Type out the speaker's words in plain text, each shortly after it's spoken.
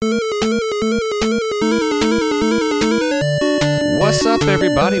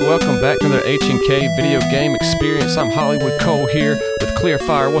everybody? Welcome back to another H&K video game experience. I'm Hollywood Cole here with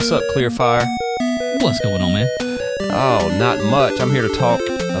Clearfire. What's up, Clearfire? What's going on, man? Oh, not much. I'm here to talk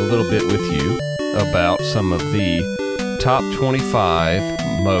a little bit with you about some of the top 25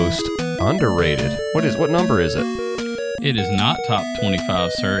 most underrated. What number is it? It is not top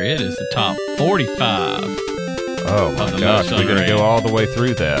 25, sir. It is the top 45. Oh my gosh, we're going to go all the way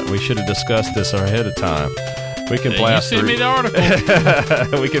through that. We should have discussed this ahead of time. We can blast through. You sent me the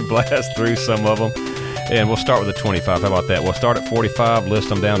article. We can blast through some of them, and we'll start with the 25. How about that? We'll start at 45, list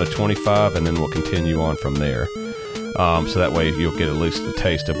them down to 25, and then we'll continue on from there. So that way you'll get at least a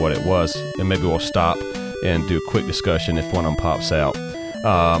taste of what it was, and maybe we'll stop and do a quick discussion if one of them pops out.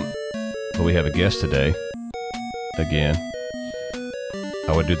 But we have a guest today, again.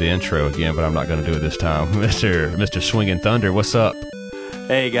 I would do the intro again, but I'm not going to do it this time. Mr. Swinging Thunder, what's up?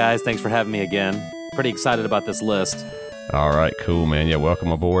 Hey guys, thanks for having me again. Pretty excited about this list. All right, cool, man. Yeah,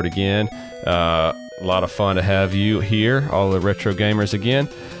 welcome aboard again. A lot of fun to have you here, all the retro gamers again.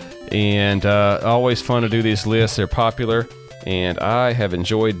 And always fun to do these lists. They're popular, and I have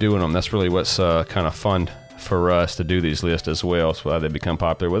enjoyed doing them. That's really what's kind of fun for us to do these lists as well, so they become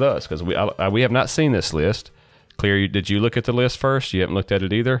popular with us. Because we have not seen this list. Clear, did you look at the list first? You haven't looked at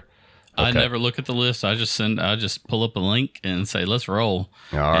it either? Okay. I never look at the list. I just pull up a link and say, let's roll.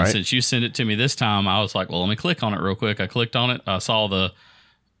 All right. And since you sent it to me this time, I was like, well, let me click on it real quick. I clicked on it. I saw the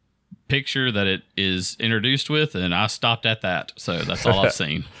picture that it is introduced with, and I stopped at that. So that's all I've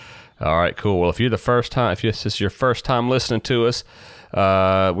seen. All right, cool. Well, if this is your first time listening to us,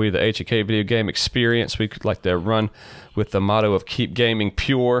 we're the H&K Video Game Experience. We like to run with the motto of keep gaming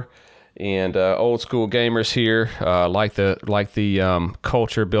pure. And old school gamers here like the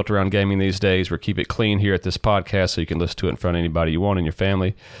culture built around gaming these days. We keep it clean here at this podcast, so you can listen to it in front of anybody you want in your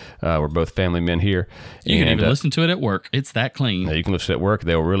family. We're both family men here. You can even listen to it at work. It's that clean. You can listen to it at work.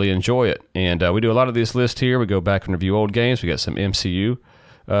 They'll really enjoy it. And we do a lot of these lists here. We go back and review old games. We got some MCU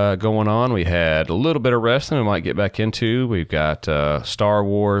going on. We had a little bit of wrestling we might get back into. We've got Star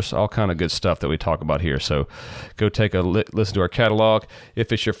Wars, all kind of good stuff that we talk about here. So go take a listen to our catalog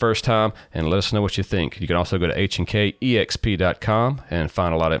if it's your first time, and let us know what you think. You can also go to hnkexp.com and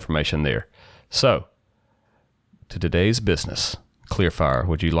find a lot of information there. So to today's business. Clearfire,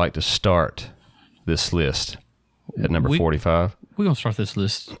 would you like to start this list at number 45? We're going to start this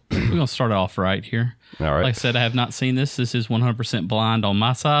list. We're going to start it off right here. All right. Like I said, I have not seen this. This is 100% blind on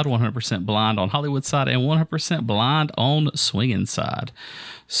my side, 100% blind on Hollywood side, and 100% blind on Swinging side.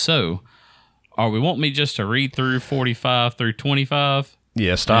 So, we want me just to read through 45 through 25?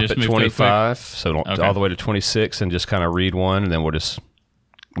 Yeah, stop at 25, so okay. All the way to 26, and just kind of read one, and then we'll just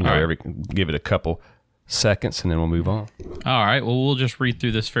give it a couple seconds, and then we'll move on. All right, well, we'll just read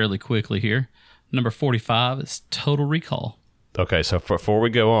through this fairly quickly here. Number 45 is Total Recall. Okay, so before we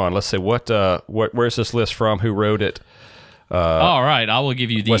go on, let's say where's this list from? Who wrote it? All right, I will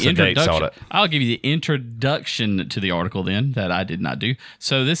give you the introduction. I'll give you the introduction to the article then that I did not do.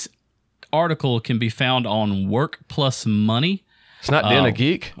 So this article can be found on Work Plus Money. It's not Den of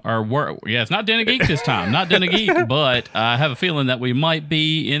Geek? It's not Den of Geek this time. Not Den of Geek, but I have a feeling that we might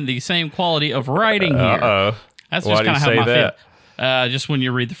be in the same quality of writing here. Uh-oh. That's just kind of how my that? Just when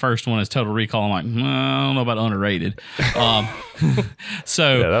you read the first one as Total Recall, I'm like, I don't know about underrated.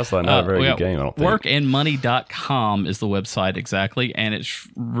 So yeah, that's not a very good game, I don't think. Workandmoney.com is the website exactly, and it's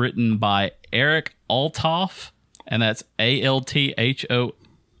written by Eric Althoff, and that's Althoff.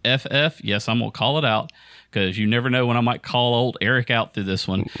 Yes, I'm going to call it out, because you never know when I might call old Eric out through this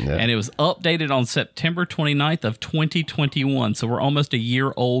one. Yeah. And it was updated on September 29th of 2021, so we're almost a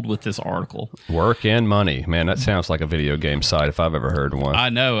year old with this article. Work and Money. Man, that sounds like a video game site if I've ever heard one. I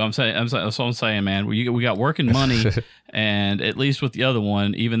know. That's what I'm saying, man. We got Work and Money, and at least with the other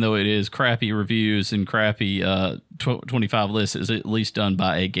one, even though it is crappy reviews and crappy 25 lists, is at least done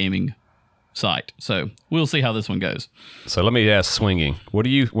by a gaming site. So we'll see how this one goes. So let me ask Swinging, when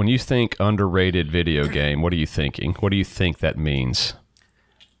you think underrated video game, what are you thinking? What do you think that means?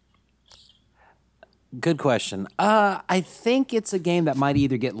 Good question. I think it's a game that might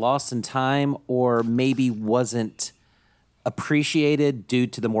either get lost in time or maybe wasn't appreciated due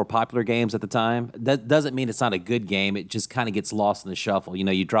to the more popular games at the time. That doesn't mean it's not a good game. It just kind of gets lost in the shuffle. You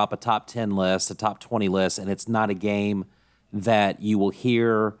know, you drop a top 10 list, a top 20 list, and it's not a game that you will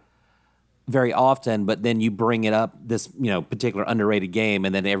hear very often, but then you bring it up, this particular underrated game,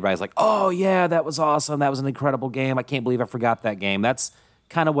 and then everybody's like, oh yeah, that was awesome, that was an incredible game, I can't believe I forgot that game. That's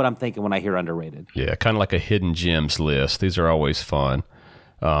kind of what I'm thinking when I hear underrated. Yeah, kind of like a hidden gems list. These are always fun.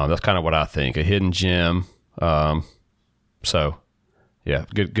 That's kind of what I think, a hidden gem. So yeah,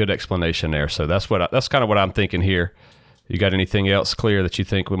 good explanation there. So that's kind of what I'm thinking here You got anything else clear that you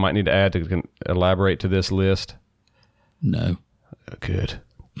think we might need to add to elaborate to this list? No. Good.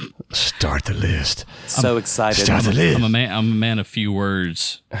 Start the list. So excited. Start the list. I'm a man of few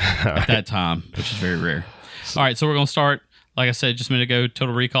words at that time, which is very rare. All right, so we're going to start, like I said just a minute ago,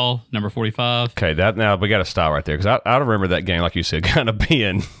 Total Recall, number 45. Okay, now we got to stop right there because I remember that game, like you said, kind of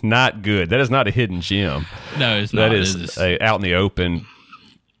being not good. That is not a hidden gem. No, it's not. That is out in the open.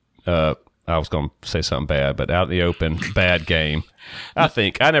 I was going to say something bad, but out in the open, bad game. I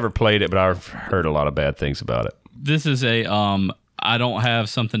think. I never played it, but I've heard a lot of bad things about it. This is a, I don't have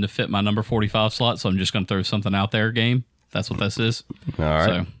something to fit my number 45 slot, so I'm just going to throw something out there game. That's what this is. All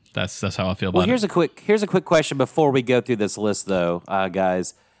right. So that's how I feel about Here's it. Here's a quick question before we go through this list, though,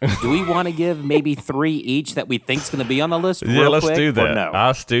 guys. Do we want to give maybe 3 each that we think's going to be on the list? Yeah, let's quick, do that. No?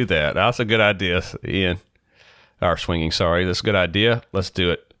 Let's do that. That's a good idea, Ian. Or Swinging, sorry. That's a good idea. Let's do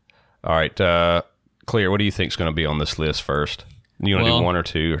it. All right. Clear, what do you think's going to be on this list first? You want to do 1 or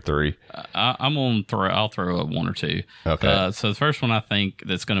 2 or 3? I'll throw a 1 or 2. Okay. So the first one I think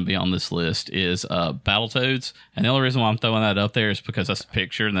that's going to be on this list is Battletoads. And the only reason why I'm throwing that up there is because that's the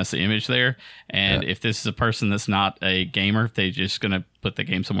picture and that's the image there. And if this is a person that's not a gamer, they're just going to put the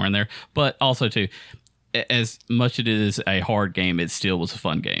game somewhere in there. But also, too, as much as it is a hard game, it still was a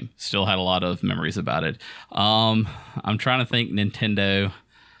fun game. Still had a lot of memories about it. I'm trying to think Nintendo.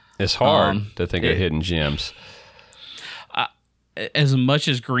 It's hard to think of hidden gems. As much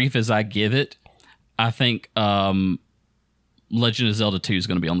as grief as I give it, I think Legend of Zelda 2 is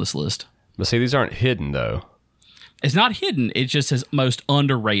going to be on this list. But see, these aren't hidden, though. It's not hidden. It just says most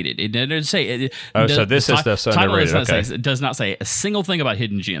underrated. It doesn't say. So this is the underrated. It does not say a single thing about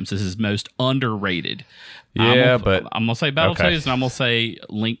hidden gems. This is most underrated. Yeah, I'm gonna say Battletoads, and I'm gonna say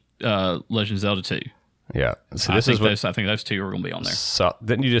Legend of Zelda 2. Yeah. So I think those 2 are going to be on there. So,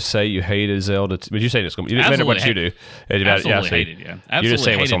 didn't you just say you hated Zelda? But you say it's going to be. You didn't matter what you do. Absolutely hated it, yeah. Absolutely you just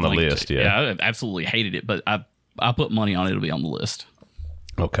say what's on the Link list, yeah. I absolutely hated it, but I put money on it'll be on the list.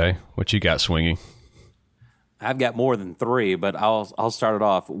 Okay. What you got, Swinging? I've got more than 3, but I'll start it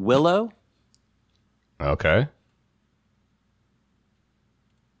off. Willow. Okay.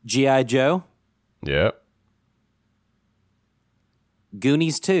 G.I. Joe. Yep.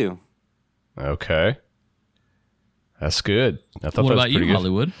 Goonies 2. Okay. That's good. I thought What that was about pretty you, good.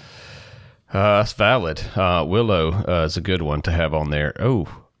 Hollywood? That's valid. Willow is a good one to have on there. Oh,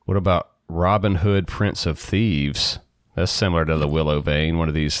 what about Robin Hood, Prince of Thieves? That's similar to the Willow vein. One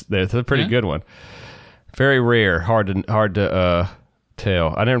of these. They're a pretty good one. Very rare. Hard to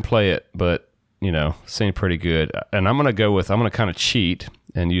tell. I didn't play it, but seemed pretty good. And I'm gonna kind of cheat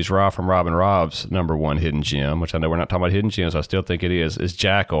and use Rob from Rob and Rob's number 1 hidden gem, which I know we're not talking about hidden gems. I still think it is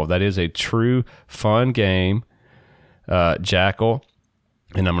Jackal. That is a true fun game. Jackal,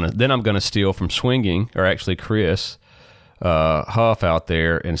 and I'm gonna steal from Swinging, or actually Chris Huff out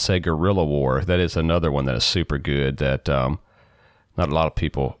there, and say Guerrilla War. That is another one that is super good that not a lot of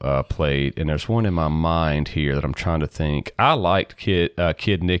people played. And there's one in my mind here that I'm trying to think. I liked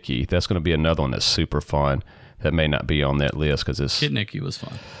Kid Nicky. That's going to be another one that's super fun that may not be on that list because it's Kid Nicky was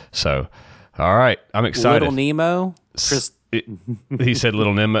fun. So, all right, I'm excited. Little Nemo. He said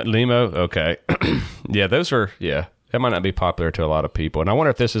Little Nemo. Okay, yeah, those are that might not be popular to a lot of people. And I wonder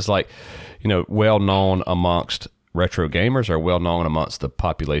if this is well known amongst retro gamers or well known amongst the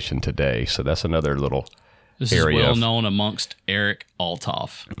population today. So that's another little This area is well known amongst Eric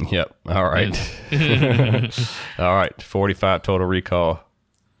Altoff. Yep. All right. All right. 45 Total Recall.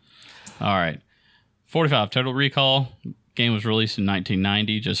 All right. 45 Total Recall. Game was released in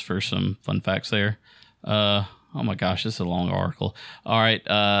 1990, just for some fun facts there. Oh my gosh, this is a long article. All right.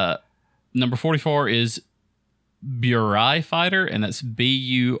 Number 44 is Burai Fighter, and that's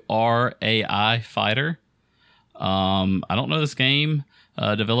Burai Fighter. I don't know this game.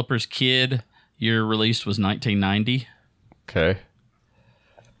 Developer's Kid. Year released was 1990. Okay.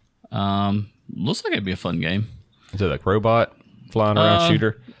 Looks like it'd be a fun game. Is it like robot flying around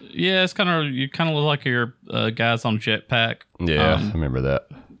shooter? Yeah, it's you kind of look like your guys on jetpack. Yeah, I remember that.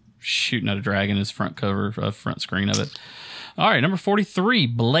 Shooting at a dragon is front screen of it. All right, number 43,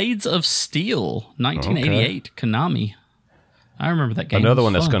 Blades of Steel, 1988, Konami. I remember that game. Another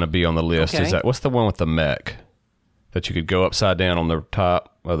one that's going to be on the list Okay. is what's the one with the mech that you could go upside down on the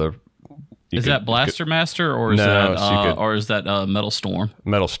top of the. Is that Blaster Master or is that Metal Storm?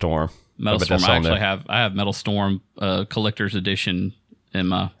 Metal Storm. Metal Storm. I have Metal Storm Collector's Edition in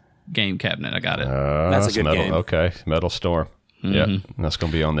my game cabinet. I got it. That's a good Metal, game. Okay, Metal Storm. Yeah, that's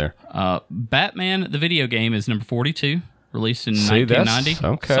going to be on there. Batman, the video game, is number 42, released in 1990.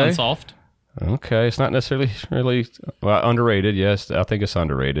 Okay. Sunsoft. Okay, it's not necessarily really underrated. Yes, I think it's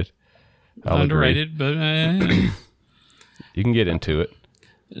underrated. I'll Underrated, agree. but You can get into it.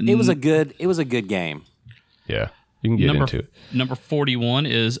 It was a good game. Yeah, you can get into it. Number 41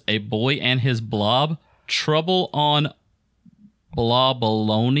 is A Boy and His Blob. Trouble on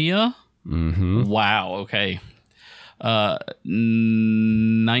Blobolonia. Mm-hmm. Wow. Okay.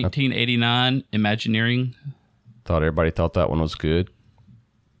 1989 Imagineering. Thought everybody thought that one was good.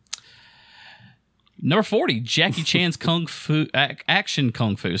 Number 40, Jackie Chan's Kung Fu Action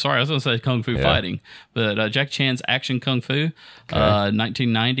Kung Fu. Sorry, I was going to say Kung Fu Fighting, but Jackie Chan's Action Kung Fu,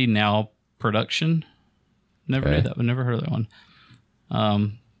 1990 now production. Never knew that. I've never heard of that one.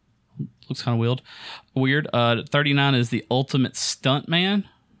 Looks kind of weird. 39 is The Ultimate Stuntman,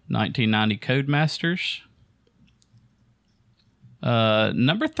 1990 Codemasters.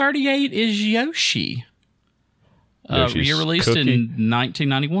 Number 38 is Yoshi. Released in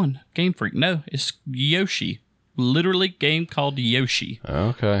 1991. Game Freak. No, it's Yoshi. Literally game called Yoshi.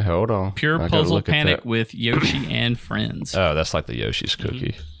 Okay, hold on. Pure puzzle panic with Yoshi and friends. Oh, that's like the Yoshi's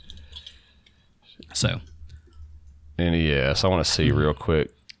Cookie. So. NES. I want to see real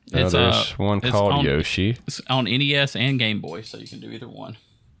quick. There's one called Yoshi. It's on NES and Game Boy, so you can do either one.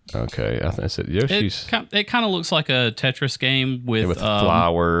 Okay, I think it's Yoshi's. It kind of looks like a Tetris game with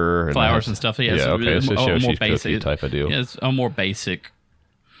flowers and stuff. Yeah, okay, it's just Yoshi's more basic Cookie type of deal. Yeah, it's a more basic.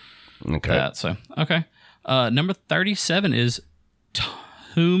 Okay. Okay. Number 37 is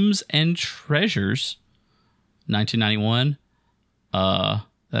Tombs and Treasures, 1991.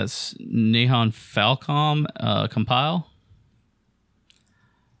 That's Nihon Falcom compile.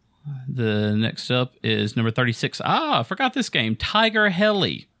 The next up is number 36. I forgot this game. Tiger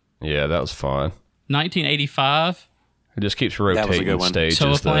Heli. Yeah, that was fun. 1985. It just keeps rotating stages.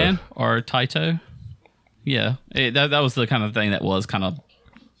 Toa Plan or Taito. Yeah, that was the kind of thing that was kind of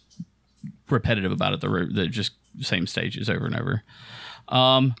repetitive about it. The just same stages over and over.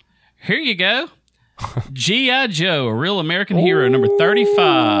 Here you go. G.I. Joe, A Real American Hero, number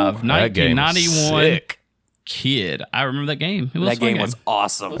 35, 1991. Kid. I remember that game. That game was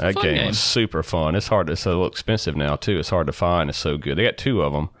awesome. That game was super fun. It's hard. It's a little expensive now, too. It's hard to find. It's so good. They got two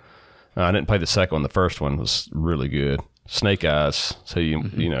of them. I didn't play the second one. The first one was really good. Snake Eyes. So, you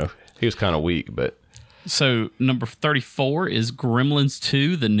know, he was kind of weak, but. So, number 34 is Gremlins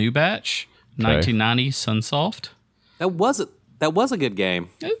 2, The New Batch, 1990, Sunsoft. That was a good game.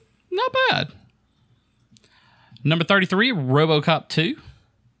 Not bad. Number 33, RoboCop 2,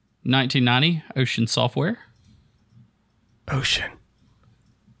 1990, Ocean Software. Ocean.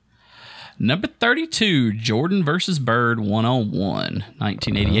 Number 32, Jordan vs. Bird 1-on-1,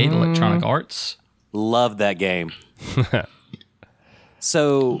 1988, Electronic Arts. Love that game.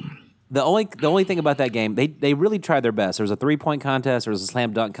 So the only thing about that game, they really tried their best. There was a 3-point contest, there was a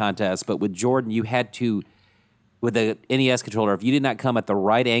slam dunk contest, but with Jordan, you had to, with the NES controller, if you did not come at the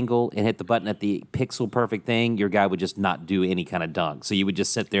right angle and hit the button at the pixel perfect thing, your guy would just not do any kind of dunk. So you would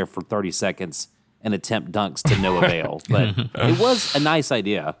just sit there for 30 seconds and attempt dunks to no avail. But it was a nice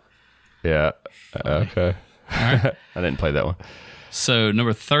idea. Yeah. Okay. I didn't play that one. So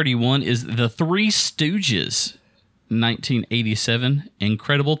number 31 is The Three Stooges, 1987.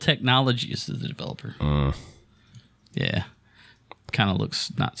 Incredible Technologies is the developer. Yeah. Kind of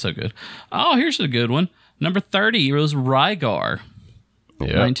looks not so good. Oh, here's a good one. Number 30 was Rygar,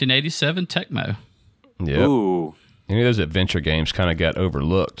 1987 Tecmo. Yeah. Ooh. Any of those adventure games kind of got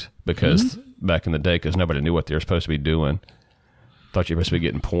overlooked because back in the day, because nobody knew what they were supposed to be doing. Thought you were supposed to be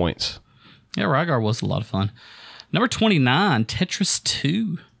getting points. Yeah, Rygar was a lot of fun. Number 29, Tetris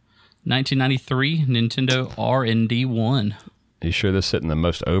 2, 1993, Nintendo R&D 1. Are you sure this is hitting the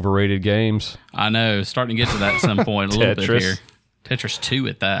most overrated games? I know, starting to get to that at some point a little bit here. Tetris 2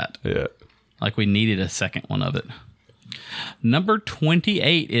 at that. Yeah. Like we needed a second one of it. Number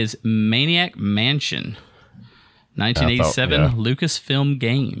 28 is Maniac Mansion, 1987, Lucasfilm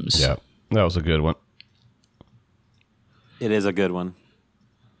Games. Yeah, that was a good one. It is a good one.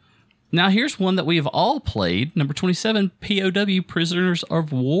 Now here's one that we've all played. Number 27, POW Prisoners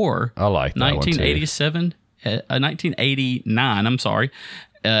of War. I like that 1987, 1989, I'm sorry.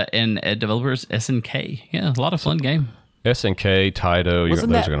 And developers SNK. Yeah, a lot of fun game. SNK, Taito, those are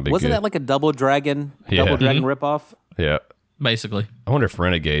going to be good. Wasn't that like a Double Dragon ripoff? Yeah. Basically. I wonder if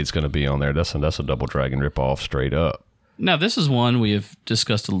Renegade's going to be on there. That's a Double Dragon ripoff straight up. Now, this is one we have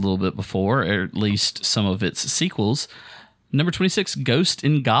discussed a little bit before, or at least some of its sequels. Number 26, Ghost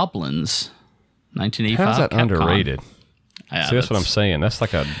and Goblins, 1985. How's that Capcom. Underrated? See, that's what I'm saying. That's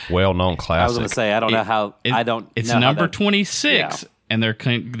like a well-known classic. I was going to say, I don't know how. It's number 26. And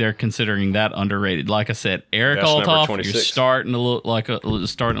they're considering that underrated. Like I said, Eric Altoff, you're starting to look like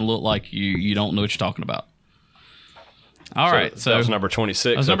you don't know what you're talking about. All right. So that was number 26.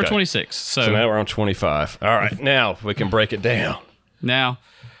 That was number Okay. 26. So now we're on 25. All right. Now we can break it down. Now,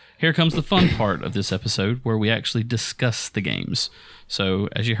 here comes the fun part of this episode where we actually discuss the games. So,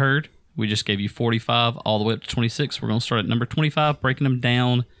 as you heard, we just gave you 45 all the way up to 26. We're going to start at number 25, breaking them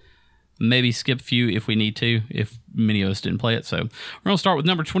down. Maybe skip a few if we need to, if many of us didn't play it. So, we're going to start with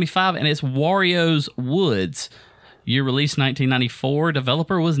number 25, and it's Wario's Woods. Year release 1994.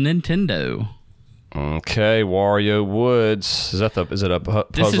 Developer was Nintendo. Okay, Wario Woods. Is it a puzzle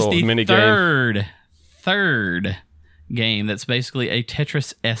This is the mini game? third game that's basically a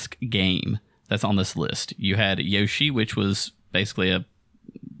Tetris-esque game that's on this list. You had Yoshi, which was basically a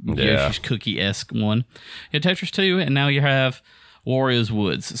Yoshi's Cookie-esque one. You had Tetris 2, and now you have Wario's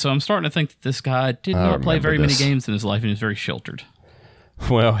Woods. So I'm starting to think that this guy did not play very many games in his life, and he's very sheltered.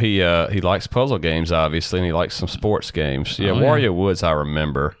 Well, he likes puzzle games, obviously, and he likes some sports games. Yeah, Wario Woods, I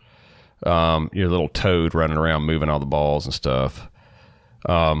remember. Your little toad running around moving all the balls and stuff.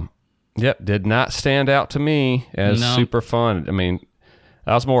 Yep, did not stand out to me as super fun. I mean,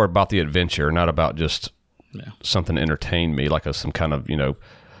 I was more about the adventure, not about just something to entertain me, like some kind of,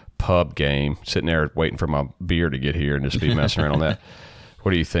 pub game, sitting there waiting for my beer to get here and just be messing around on that.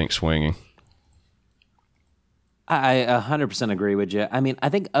 What do you think, Swinging? I 100% agree with you. I mean, I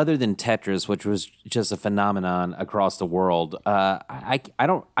think other than Tetris, which was just a phenomenon across the world, I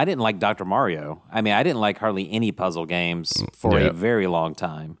didn't like Dr. Mario. I mean, I didn't like hardly any puzzle games for a very long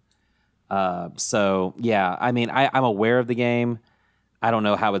time. So yeah, I mean, I'm aware of the game. I don't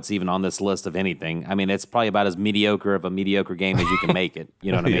know how it's even on this list of anything. I mean, it's probably about as mediocre of a mediocre game as you can make it.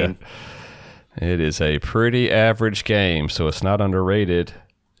 You know what I mean? It is a pretty average game, so it's not underrated.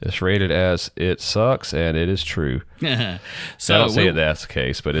 It's rated as it sucks, and it is true. So I don't say that's the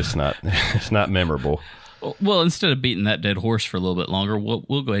case, but it's not. It's not memorable. Well, instead of beating that dead horse for a little bit longer,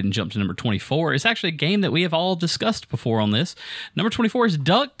 we'll go ahead and jump to number 24. It's actually a game that we have all discussed before on this. Number 24 is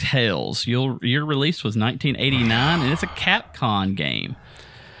DuckTales. Your release was 1989, and it's a Capcom game.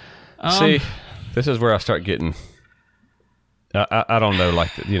 See, this is where I start getting... I don't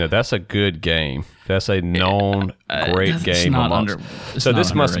know, that's a good game. That's a known great game. So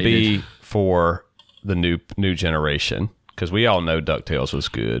this must be for the new generation, because we all know DuckTales was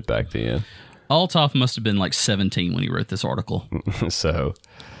good back then. Altoff must have been like 17 when he wrote this article. So,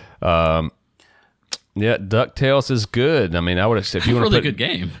 DuckTales is good. I mean, I would if you want really to put good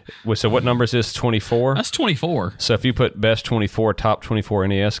game. So, what number is this? 24. That's 24. So, if you put best 24, top 24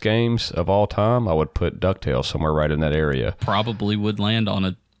 NES games of all time, I would put DuckTales somewhere right in that area. Probably would land on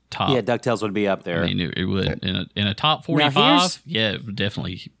a top. Yeah, DuckTales would be up there. I mean, it would in a top 45. Yeah,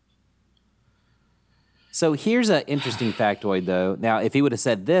 definitely. So here's an interesting factoid, though. Now, if he would have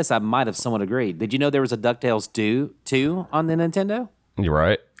said this, I might have somewhat agreed. Did you know there was a DuckTales 2 on the Nintendo? You're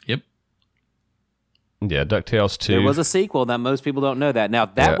right. Yep. Yeah, DuckTales 2. There was a sequel. That most people don't know that.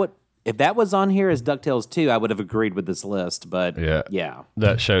 Now, if that was on here as DuckTales 2, I would have agreed with this list. But yeah.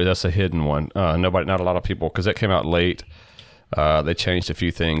 That's a hidden one. Not a lot of people, because that came out late. They changed a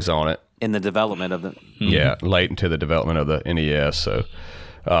few things on it in the development of the. Yeah, late into the development of the NES. So.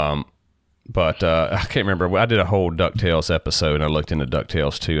 But I can't remember. I did a whole DuckTales episode, and I looked into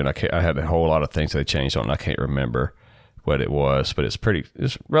DuckTales 2, and I had a whole lot of things they changed on, and I can't remember what it was, but it's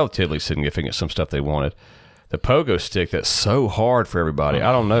relatively significant, some stuff they wanted. The pogo stick, that's so hard for everybody.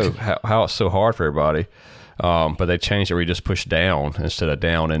 I don't know how it's so hard for everybody, but they changed it where you just push down instead of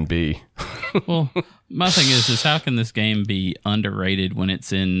down and B. Well, my thing is how can this game be underrated when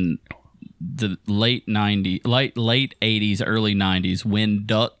it's in the late 80s, early 90s, when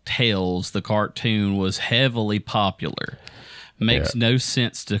DuckTales, the cartoon, was heavily popular? Makes no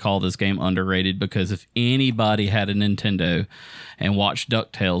sense to call this game underrated, because if anybody had a Nintendo and watched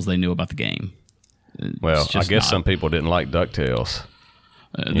DuckTales, they knew about the game. Well, I guess some people didn't like DuckTales.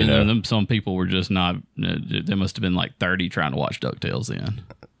 Some people were just not. There must have been like 30 trying to watch DuckTales then.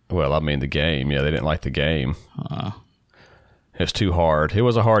 Well, I mean the game. Yeah, they didn't like the game. It's too hard. It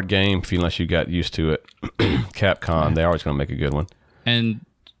was a hard game unless you got used to it. Capcom, they're always going to make a good one. And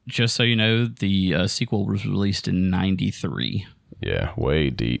just so you know, the sequel was released in 93. Yeah, way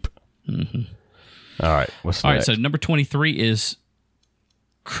deep. Mm-hmm. All right, what's next? All right, so number 23 is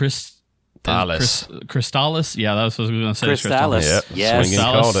Crystallis. Yeah, that's what I was going to say. Crystallis. Yep. Yes. Swinging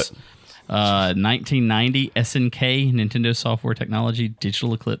called it. 1990 SNK, Nintendo Software Technology,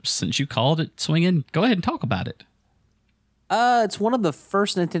 Digital Eclipse. Since you called it Swinging, go ahead and talk about it. It's one of the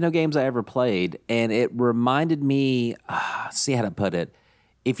first Nintendo games I ever played, and it reminded me, see how to put it.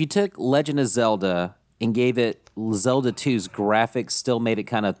 If you took Legend of Zelda and gave it Zelda 2's graphics, still made it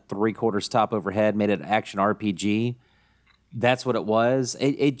kind of 3/4 top overhead, made it action RPG, that's what it was.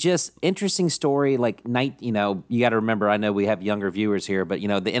 It just interesting story. Like you know, you got to remember. I know we have younger viewers here, but you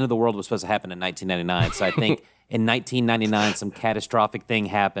know, the end of the world was supposed to happen in 1999. So I think in 1999, some catastrophic thing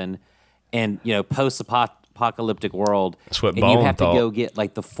happened, and you know, post-apocalyptic world. That's what and Bone you have thought. to go get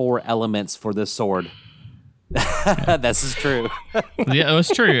like the 4 elements for this sword. This is true. Yeah, it's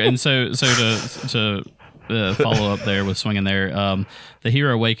true. And so to follow up there with swinging there, the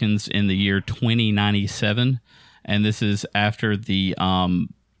hero awakens in the year 2097, and this is after the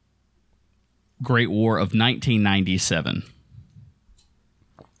Great War of 1997.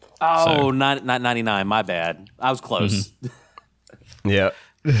 Oh, not 99. My bad. I was close. Yeah.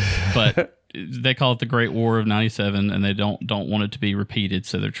 But they call it the Great War of 97, and they don't want it to be repeated,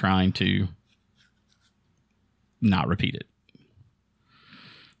 so they're trying to not repeat it.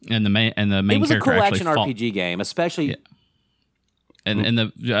 And the main It was a character cool actually action fought, RPG game, especially. Yeah. And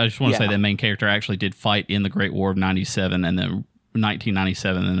I just want to say Yeah. the main character actually did fight in the Great War of 97 and then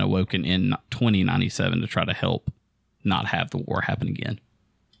 1997 and awoken in 2097 to try to help not have the war happen again.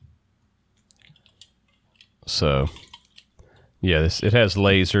 So, yeah, it has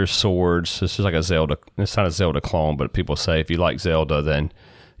lasers, swords. This is like a Zelda. It's not a Zelda clone, but people say if you like Zelda, then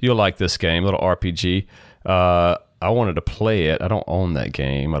you'll like this game. Little RPG. I wanted to play it. I don't own that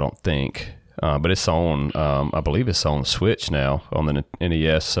game, I don't think. But it's on, I believe it's on Switch now on the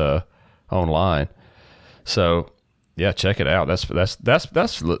NES online. So, yeah, check it out. That's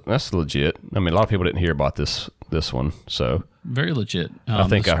legit. I mean, a lot of people didn't hear about this one. So Very legit. I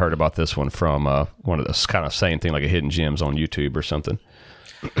think I heard about this one from one of those kind of same thing like a hidden gems on YouTube or something.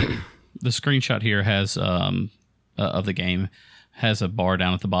 The screenshot here has of the game has a bar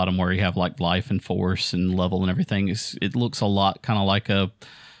down at the bottom where you have like life and force and level and everything. It looks a lot kind of like a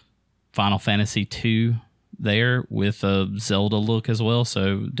Final Fantasy II there with a Zelda look as well.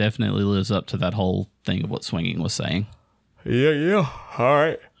 So definitely lives up to that whole thing of what Swinging was saying. Yeah. All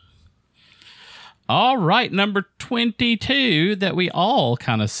right. All right, number 22 that we all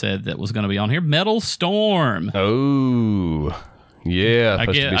kind of said that was going to be on here, Metal Storm. Oh, yeah. I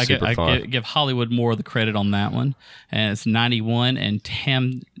Supposed to be super fun. give Hollywood more of the credit on that one. And it's 91, and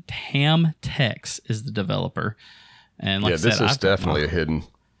Tamtex is the developer. And like I said, this is definitely a hidden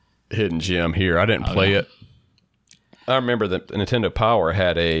gem here. I didn't play it. I remember that Nintendo Power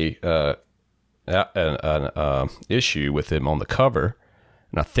had an issue with him on the cover,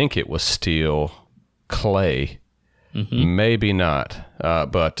 and I think it was still clay. Maybe not.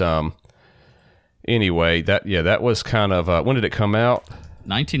 But anyway, that was kind of when did it come out?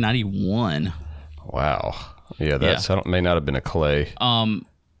 1991. Wow. Yeah, may not have been a clay.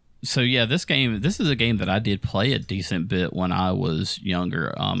 So yeah, this is a game that I did play a decent bit when I was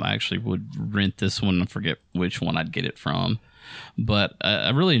younger. I actually would rent this one. I forget which one I'd get it from, but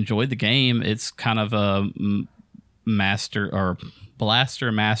I really enjoyed the game. It's kind of a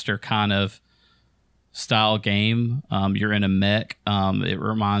blaster master kind of style game. You're in a mech. It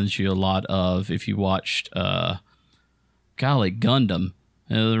reminds you a lot of if you watched Gundam.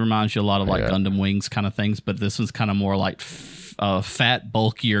 It reminds you a lot of like Gundam Wings kind of things, but this one's kind of more like fat,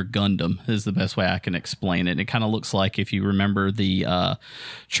 bulkier Gundam is the best way I can explain it. It kind of looks like if you remember the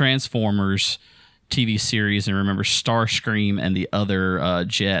Transformers TV series and remember Starscream and the other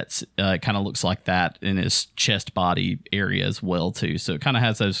jets, it kind of looks like that in his chest body area as well too. So it kind of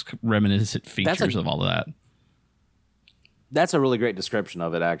has those reminiscent features of all of that. That's a really great description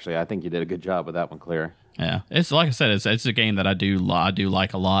of it, actually. I think you did a good job with that one, Claire. Yeah, it's like I said, it's a game that I do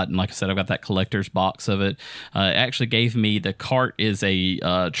like a lot, and like I said, I've got that collector's box of it. It actually gave me the cart is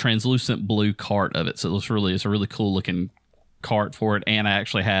a translucent blue cart of it, so it's a really cool looking cart for it. And I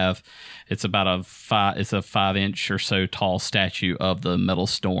actually have it's about a 5-inch or so tall statue of the Metal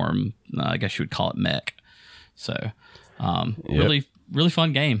Storm. I guess you would call it mech. So really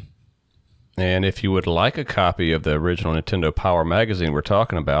fun game. And if you would like a copy of the original Nintendo Power magazine we're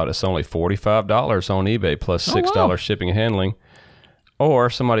talking about, it's only $45 on eBay plus $6 shipping and handling. Or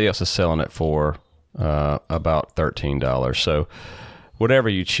somebody else is selling it for about $13. So whatever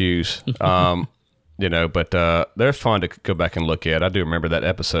you choose, but they're fun to go back and look at. I do remember that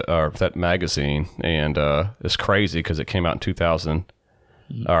episode or that magazine, and it's crazy because it came out in 2000.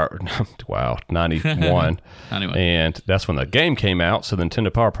 91. And that's when the game came out. So the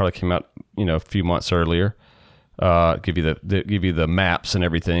Nintendo Power probably came out, a few months earlier. Give you the maps and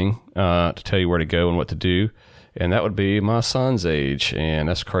everything to tell you where to go and what to do. And that would be my son's age, and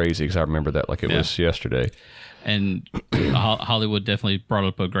that's crazy because I remember that like it was yesterday. And Hollywood definitely brought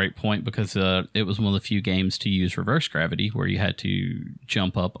up a great point because it was one of the few games to use reverse gravity where you had to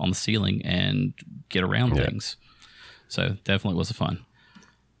jump up on the ceiling and get around things. So definitely was fun.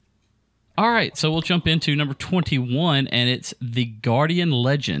 All right, so we'll jump into number 21, and it's The Guardian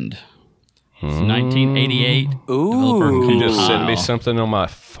Legend. It's 1988. Ooh. You just sent me something on my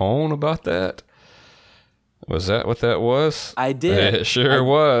phone about that? Was that what that was? I did. It sure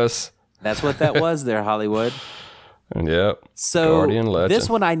was. That's what that was there, Hollywood. Yep. So Guardian Legend. this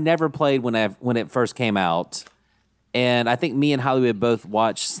one I never played when it first came out. And I think me and Hollywood both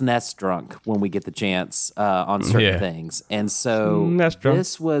watch SNES Drunk when we get the chance on certain things. And so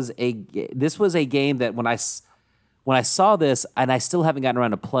this was a game that when I saw this, and I still haven't gotten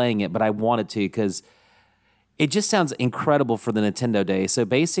around to playing it, but I wanted to because it just sounds incredible for the Nintendo days. So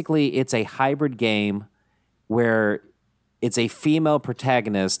basically, it's a hybrid game where it's a female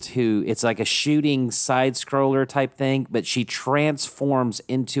protagonist who it's like a shooting side scroller type thing, but she transforms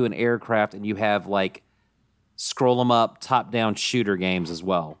into an aircraft, and you have like scroll them up, top down shooter games as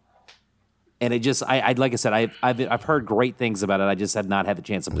well. And it just, I like I said, I've heard great things about it. I just had not had the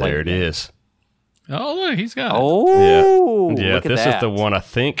chance to play it. There it is. Oh, look, he's got it. Oh, yeah. look at This that. is the one I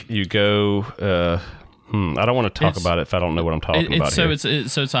think you go. I don't want to talk about it if I don't know what I'm talking about. So here.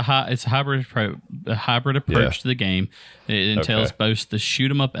 it's a hybrid approach to the game. It entails both the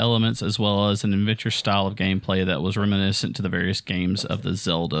shoot 'em up elements as well as an adventure style of gameplay that was reminiscent to the various games of the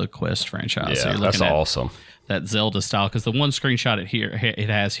Zelda Quest franchise. Yeah, so you're that's looking at awesome. that Zelda style, because the one screenshot it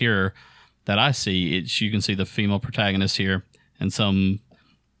has here that I see, you can see the female protagonist here and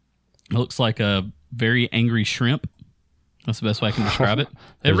it looks like a very angry shrimp. That's the best way I can describe it. It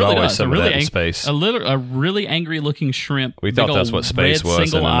There's really always does. some of that in space. A really angry looking shrimp. We thought that's what space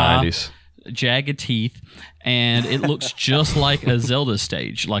was in the 90s. Jagged teeth, and it looks just like a Zelda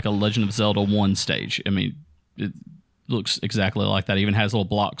stage, like a Legend of Zelda 1 stage. I mean, it looks exactly like that. It even has little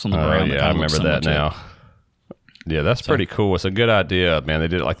blocks on the ground. Yeah, I remember that now. Yeah, that's pretty cool. It's a good idea, man. They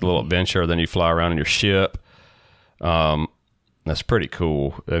did it like a little adventure. Then you fly around in your ship. That's pretty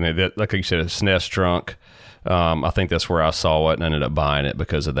cool. And like you said, it's SNES Drunk. I think that's where I saw it and ended up buying it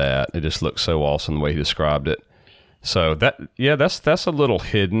because of that. It just looked so awesome the way he described it. So that's a little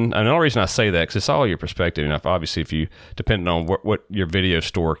hidden. And the only reason I say that because it's all your perspective. And obviously, if you depending on what your video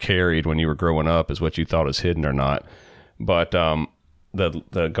store carried when you were growing up is what you thought was hidden or not. But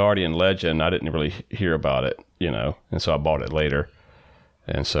the Guardian Legend, I didn't really hear about it, and so I bought it later.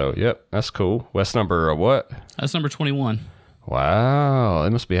 And so, yep, that's cool. That's number what? That's number 21. Wow,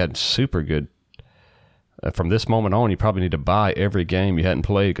 it must be had super good. From this moment on, you probably need to buy every game you hadn't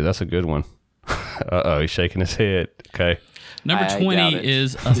played because that's a good one. He's shaking his head. Okay. Number 20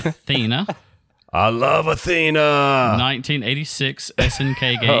 is Athena. I love Athena. 1986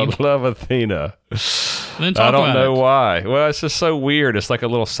 SNK game. I love Athena. Then I don't know why. Well, it's just so weird. It's like a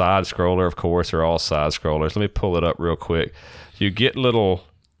little side scroller. Of course, they're all side scrollers. Let me pull it up real quick. You get little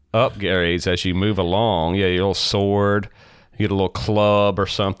upgrades as you move along. Yeah, your little sword. You get a little club or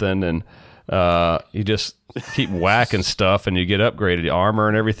something, and you just keep whacking stuff, and you get upgraded armor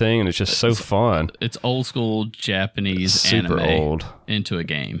and everything, and it's just so fun. It's old school Japanese super anime old into a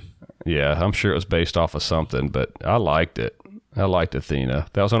game. Yeah, I'm sure it was based off of something, but I liked it. I liked Athena.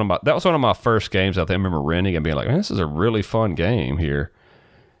 That was one of my first games I remember renting and being like, man, this is a really fun game here.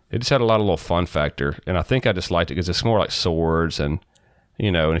 It just had a lot of little fun factor, and I think I just liked it because it's more like swords, and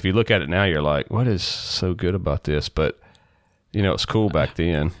and if you look at it now, you're like, what is so good about this? But it's cool back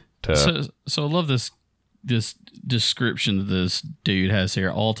then. So I love this description that this dude has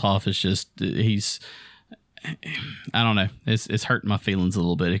here. Althoff is just I don't know. It's hurting my feelings a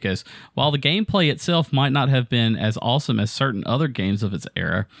little bit because while the gameplay itself might not have been as awesome as certain other games of its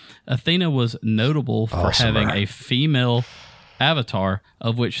era, Athena was notable for having a female avatar,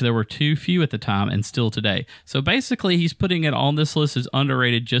 of which there were too few at the time and still today. So basically, he's putting it on this list as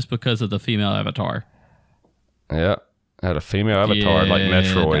underrated just because of the female avatar. Yeah, had a female avatar like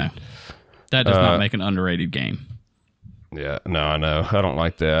Metroid. No. That does not make an underrated game. Yeah, no, I know. I don't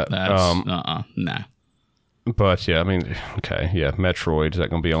like that. That's no. But yeah, I mean, okay, yeah, Metroid, is that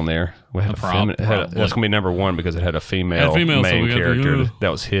going to be on there? We had that's going to be number one because it had a female main character that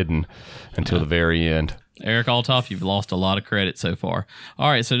was hidden until the very end. Eric Althoff, you've lost a lot of credit so far. All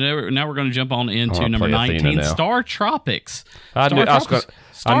right, so now we're going to jump on into number 19, Star Tropics. I knew it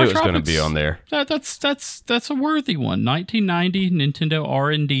was going to be on there. That's a worthy one. 1990, Nintendo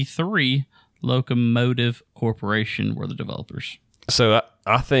R&D 3, Locomotive Corporation were the developers. So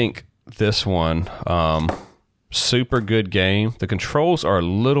I think this one, super good game. The controls are a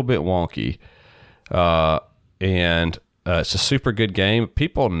little bit wonky, and it's a super good game.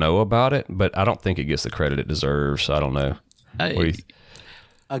 People know about it, but I don't think it gets the credit it deserves. I don't know.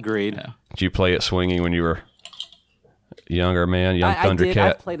 Agreed. Yeah. Did you play it swinging when you were younger, man? Young Thundercat?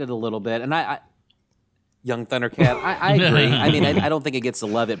 I played it a little bit, and Young Thundercat. I agree. I mean, I don't think it gets the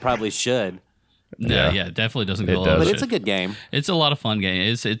love it probably should. Yeah, it definitely doesn't It go does. over. But it's a good game. It's a lot of fun game.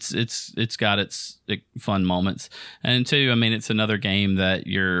 It's got its fun moments, and two, I mean, it's another game that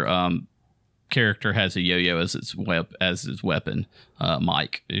your character has a yo-yo as its weapon.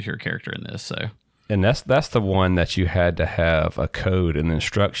 Mike is your character in this, so. And that's the one that you had to have a code in the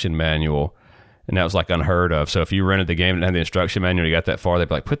instruction manual, and that was like unheard of. So if you rented the game and didn't have the instruction manual, you got that far, they'd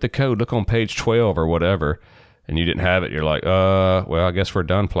be like, put the code, look on page 12 or whatever, and you didn't have it. You're like, well, I guess we're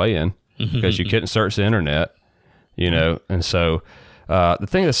done playing because you couldn't search the internet, And so the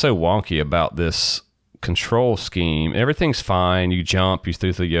thing that's so wonky about this control scheme, everything's fine. You jump, you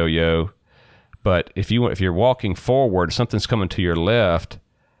through the yo-yo, but if you're walking forward, something's coming to your left,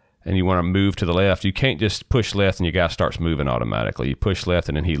 and you want to move to the left, you can't just push left and your guy starts moving automatically. You push left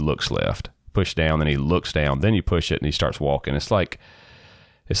and then he looks left. Push down, then he looks down. Then you push it and he starts walking. It's like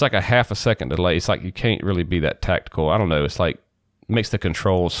a half a second delay. It's like you can't really be that tactical. I don't know. It's like makes the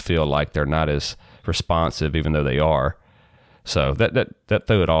controls feel like they're not as responsive, even though they are. So that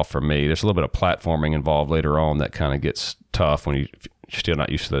threw it off for me. There's a little bit of platforming involved later on that kind of gets tough when you're still not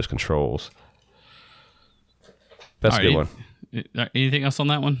used to those controls. That's a good one. Anything else on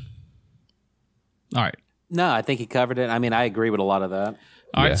that one? All right. No, I think he covered it. I mean, I agree with a lot of that.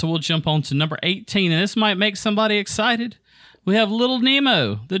 All right, so we'll jump on to number 18, and this might make somebody excited. We have Little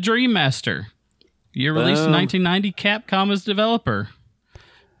Nemo, the Dream Master. Year released in 1990, Capcom as developer.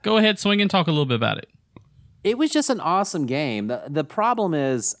 Go ahead, Swing, and talk a little bit about it. It was just an awesome game. The problem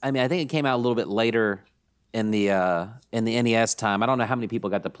is, I mean, I think it came out a little bit later in the NES time. I don't know how many people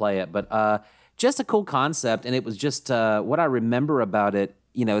got to play it, but just a cool concept, and it was just what I remember about it.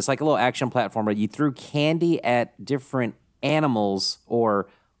 It's like a little action platformer. You threw candy at different animals or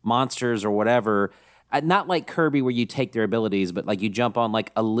monsters or whatever. Not like Kirby where you take their abilities, but like you jump on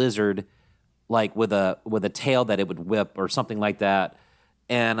like a lizard, like with a tail that it would whip or something like that.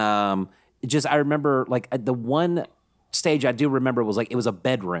 And I remember like the one stage I do remember was like it was a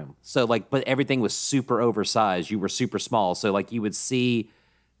bedroom. So like, but everything was super oversized. You were super small. So like you would see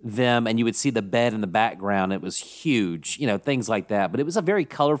them and you would see the bed in the background. It was huge, things like that. But it was a very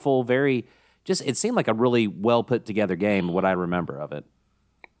colorful, it seemed like a really well put together game, what I remember of it.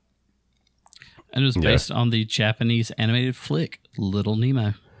 And it was based on the Japanese animated flick, Little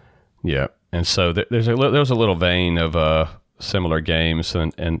Nemo. Yeah. And so there was a little vein of similar games.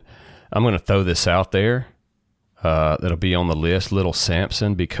 And I'm going to throw this out there. That'll be on the list, Little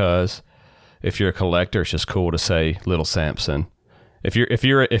Samson, because if you're a collector, it's just cool to say Little Samson. If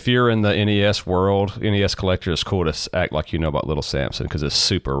you're in the NES world, NES collector, it's cool to act like you know about Little Samson because it's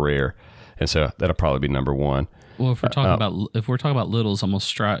super rare, and so that'll probably be number one. Well, if we're talking about littles, I'm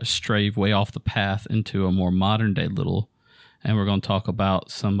gonna stray way off the path into a more modern day little, and we're gonna talk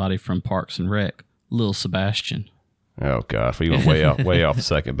about somebody from Parks and Rec, Little Sebastian. Oh gosh, we went way off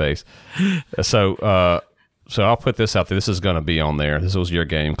second base. So I'll put this out there. This is going to be on there. This was your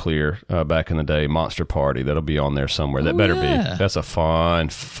game, Clear, back in the day. Monster Party. That'll be on there somewhere. That better be. That's a fun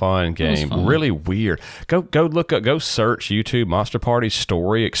game. Fun. Really weird. Go search YouTube Monster Party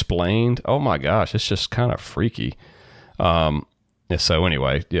story explained. Oh my gosh, it's just kind of freaky. So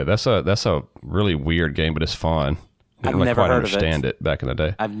anyway, yeah, that's a really weird game, but it's fun. I've never heard of it. Understand it back in the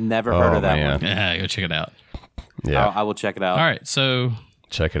day. I've never heard of that one. Yeah, go check it out. Yeah, I will check it out. All right, so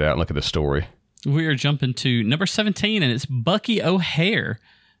check it out and look at the story. We are jumping to number 17, and it's Bucky O'Hare,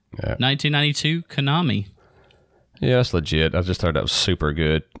 1992, Konami. Yeah, that's legit. I just thought that was super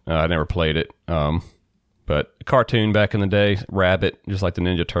good. I never played it. But cartoon back in the day, Rabbit, just like the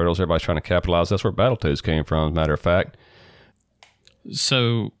Ninja Turtles, everybody's trying to capitalize. That's where Battletoads came from, as a matter of fact.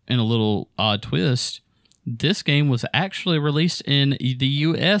 So, in a little odd twist, this game was actually released in the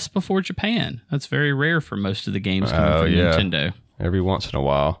U.S. before Japan. That's very rare for most of the games coming from Nintendo. Every once in a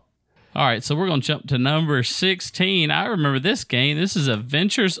while. All right, so we're going to jump to number 16. I remember this game. This is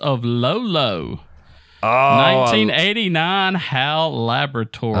Adventures of Lolo. 1989 HAL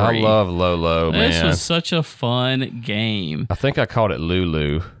Laboratory. I love Lolo, man. This was such a fun game. I think I called it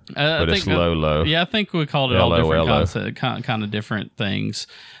Lulu, but it's Lolo. Yeah, I think we called it all different kind of different things.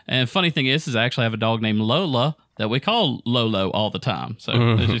 And funny thing is I actually have a dog named Lola that we call Lolo all the time. So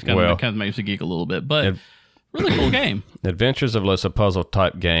it just kind of makes me geek a little bit. But really cool game. Adventures of Lolo's a puzzle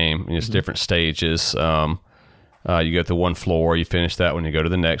type game. It's different stages. You go through one floor, you finish that one, you go to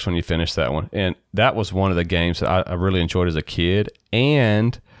the next one, you finish that one. And that was one of the games that I really enjoyed as a kid.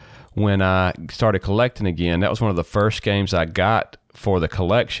 And when I started collecting again, that was one of the first games I got for the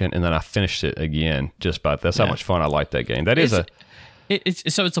collection, and then I finished it again. That's how much fun I liked that game.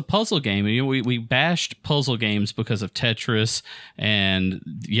 It's a puzzle game. You know, we bashed puzzle games because of Tetris and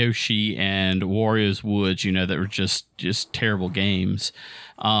Yoshi and Wario's Woods. You know, that were just terrible games.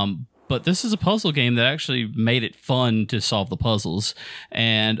 But this is a puzzle game that actually made it fun to solve the puzzles.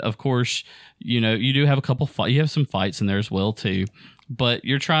 And of course, you know, you do have a couple you have some fights in there as well too. But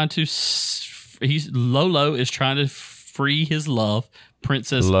you're trying to Lolo is trying to free his love,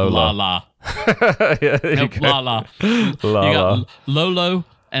 Princess Lala. Yeah, Lala. You got Lolo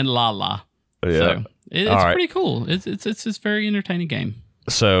and Lala. Yeah. So it's pretty cool. It's a very entertaining game.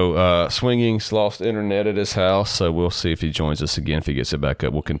 So Swinging's lost internet at his house, so we'll see if he joins us again. If he gets it back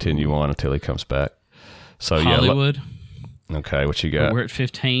up, we'll continue on until he comes back. So Hollywood. Okay, what you got? We're at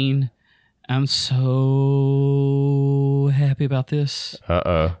 15. I'm so happy about this.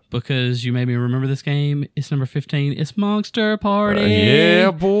 Because you made me remember this game. It's number 15. It's Monster Party.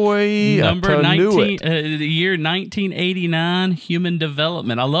 Yeah, boy. Number 19. The year 1989. Human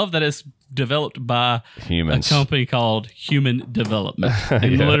Development. I love that it's developed by humans. A company called Human Development.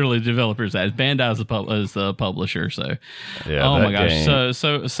 And literally developers as Bandai is the publisher. So, oh my gosh,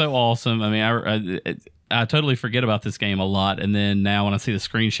 so awesome. I mean, I totally forget about this game a lot, and then now when I see the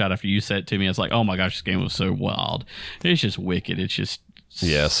screenshot after you said it to me, it's like, oh my gosh, this game was so wild. It's just wicked. It's just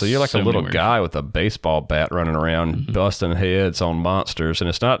so you're like a little guy with a baseball bat running around, busting heads on monsters, and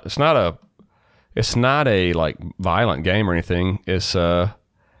it's not a like violent game or anything. It's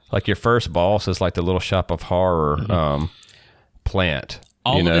like your first boss is like the Little Shop of Horror plant.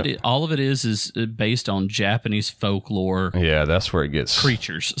 All of it is based on Japanese folklore. Yeah, that's where it gets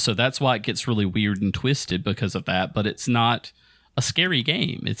creatures. So that's why it gets really weird and twisted because of that. But it's not a scary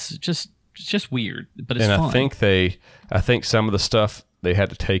game. It's just weird, but it's fun. I think some of the stuff they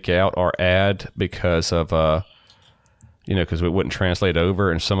had to take out or add because of because it wouldn't translate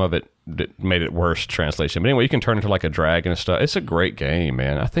over, and some of it made it worse translation. But anyway, you can turn into like a dragon and stuff. It's a great game,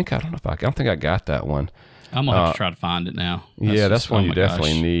 man. I don't think I got that one. I'm gonna have to try to find it now. That's one you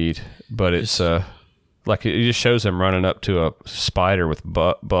definitely need. But it's like it just shows him running up to a spider with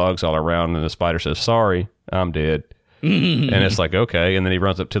bugs all around, and the spider says, "Sorry, I'm dead." And it's like, okay, and then he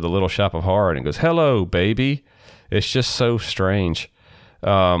runs up to the Little Shop of Horror and goes, "Hello, baby." It's just so strange,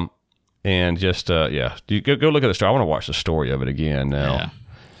 and just you go look at the story. I want to watch the story of it again now. Yeah.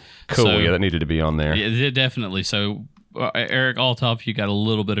 Cool. So, that needed to be on there. Yeah, definitely. So. Eric Altoff, you got a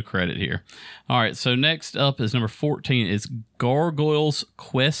little bit of credit here. All right, so next up is number 14 is Gargoyles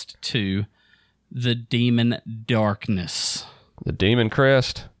Quest 2, The Demon Darkness. The Demon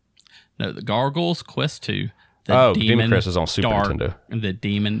Crest? No, the Gargoyles Quest 2. Demon Crest is on Super Nintendo. The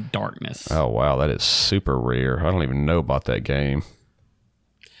Demon Darkness. Oh, wow, that is super rare. I don't even know about that game.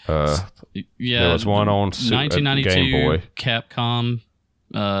 There was one on 1992 Game Boy. Capcom,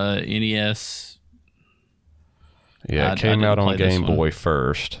 NES. Yeah, it came out on Game Boy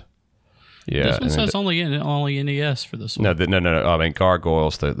first. Yeah, this one says only NES for this one. No. I mean,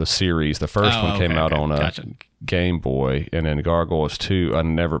 Gargoyles, the series. The first one came out on Game Boy, and then Gargoyles 2 I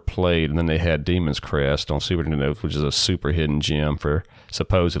never played, and then they had Demon's Crest on Super Nintendo, which is a super hidden gem for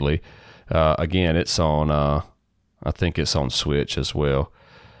supposedly. Again, it's on. I think it's on Switch as well.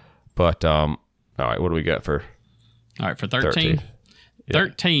 But all right, what do we got for? All right, for 13. Yeah.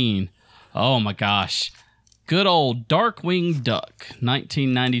 13. Oh my gosh. Good old Darkwing Duck,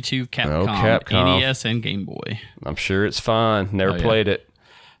 1992 Capcom, NES and Game Boy. I'm sure it's fine. Never played it.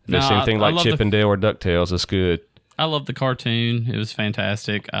 If it's anything like Chip and Dale or DuckTales, it's good. I love the cartoon. It was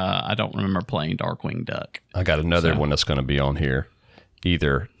fantastic. I don't remember playing Darkwing Duck. I got another one that's going to be on here.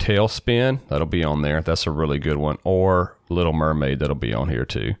 Either Tailspin, that'll be on there. That's a really good one. Or Little Mermaid, that'll be on here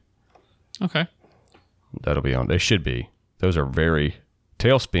too. Okay. That'll be on. They should be. Those are very...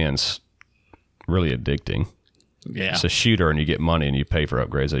 Tailspin's really addicting. Yeah. It's a shooter, and you get money, and you pay for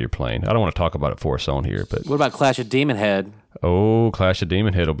upgrades of your plane. I don't want to talk about it for us on here, but... What about Clash of Demon Head? Oh, Clash of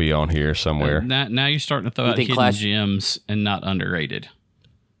Demon Head will be on here somewhere. Now you're starting to throw out hidden gems and not underrated.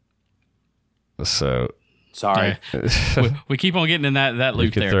 So... Sorry. we keep on getting in that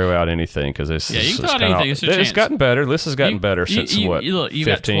loop there. You can throw out anything, because it's... Yeah, you can throw out anything. It's a chance. It's gotten better. This has gotten better since, look,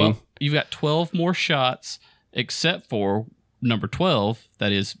 15? You've got 12 more shots, except for number 12,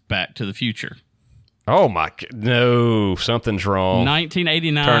 that is Back to the Future. Oh my! No, something's wrong.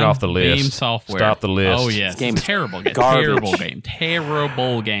 1989. Turn off the list. Beam Software. Stop the list. Oh yes, game is terrible game. garbage.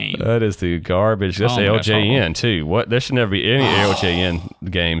 Terrible game. That is the garbage. That's LJN too. What? There should never be any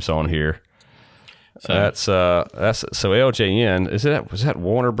LJN games on here. So that's so LJN. Was that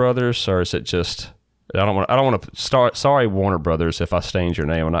Warner Brothers, or is it just? I don't want to start. Sorry, Warner Brothers, if I stained your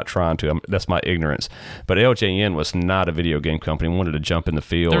name. I'm not trying to. That's my ignorance. But LJN was not a video game company. Wanted to jump in the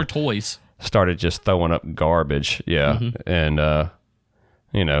field. They're toys. Started just throwing up garbage. Yeah. Mm-hmm. And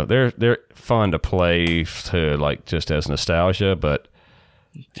You know, they're fun to play to like just as nostalgia, but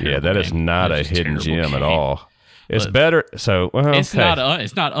Terrible that is game. not That's a just hidden terrible gem at game. all. It's But better. So well, it's okay.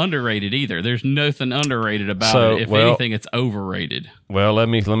 it's not underrated either. There's nothing underrated about So, it. If well- anything, it's overrated. Well, let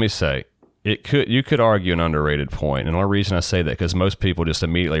me say you could argue an underrated point, and the only reason I say that because most people just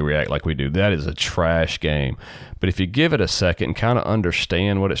immediately react like we do. That is a trash game, but if you give it a second and kind of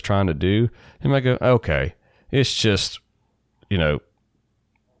understand what it's trying to do, you might go, okay, it's just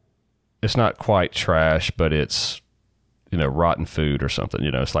it's not quite trash, but it's rotten food or something.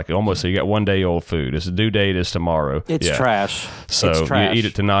 It's like almost so you got 1 day old food. Its due date is tomorrow. It's trash. So it's trash. you eat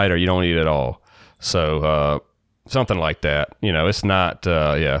it tonight or you don't eat it at all. So something like that. It's not.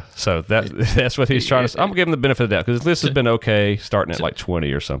 So that's what he's trying to. I'm gonna give him the benefit of the doubt because this has been okay, starting at like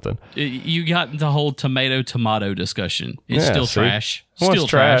 20 or something. You got the whole tomato discussion. It's Yeah, still see? trash. Well, Still it's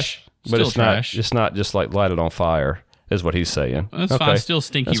trash, but Still it's trash. not. It's not just like light it on fire. Is what he's saying. That's fine. Still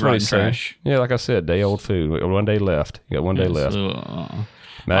stinky, That's what rotten he's saying. trash. Yeah, like I said, day old food. We got 1 day left. You got 1 day left.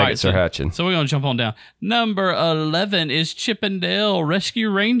 Maggots are hatching. So we're going to jump on down. Number 11 is Chippendale Rescue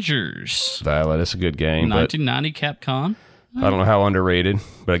Rangers. Valid. It's a good game, but 1990 Capcom. I don't know how underrated.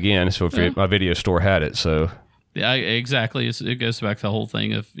 But again, so if my video store had it, so Yeah, exactly. It goes back to the whole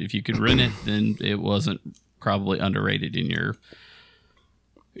thing of if you could rent it, then it wasn't probably underrated in your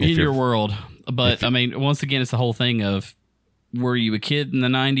world. But I mean, once again, it's the whole thing of were you a kid in the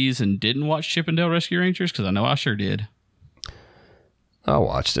 90s and didn't watch Chippendale Rescue Rangers? Because I know I sure did. I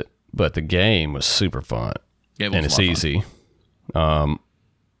watched it, but the game was super fun. Yeah, it was and it's a lot of easy.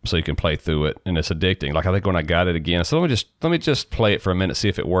 So you can play through it, and it's addicting. Like I think when I got it again, so let me just play it for a minute, see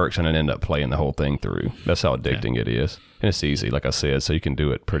if it works, and then end up playing the whole thing through. That's how addicting it is, and it's easy, like I said, so you can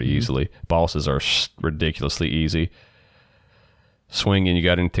do it pretty easily. Bosses are ridiculously easy. Swinging, you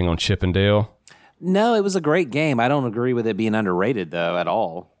got anything on Chippendale? No, it was a great game. I don't agree with it being underrated though at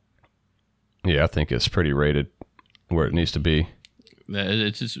all. Yeah, I think it's pretty rated where it needs to be.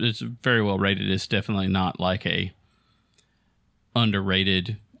 It's very well rated. It's definitely not like a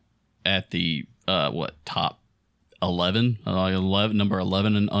underrated at the top 11, number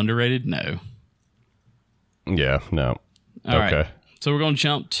 11 and underrated. No. Yeah, no. All right. So we're going to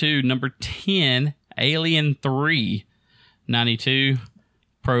jump to number 10, Alien 3, 92,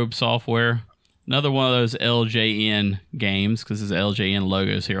 Probe Software. Another one of those LJN games because there's LJN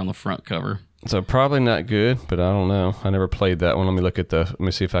logos here on the front cover. So probably not good, but I don't know. I never played that one. Let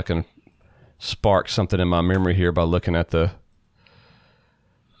me see if I can spark something in my memory here by looking at the.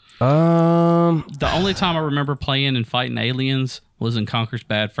 The only time I remember playing and fighting aliens was in Conker's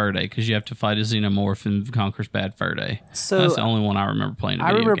Bad Fur Day because you have to fight a xenomorph in Conker's Bad Fur Day. So that's the only one I remember playing.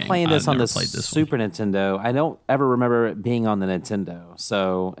 I remember playing this on the Super Super Nintendo. I don't ever remember it being on the Nintendo.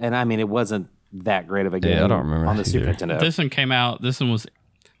 So, and I mean, it wasn't that great of a game. I don't remember on the either. Super Nintendo. This one came out. This one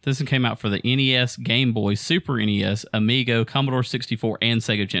came out for the NES, Game Boy, Super NES, Amigo, Commodore 64, and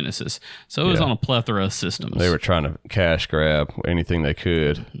Sega Genesis. So it was on a plethora of systems. They were trying to cash grab anything they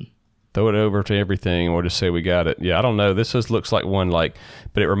could. Throw it over to everything or just say we got it. Yeah, I don't know. This looks like one but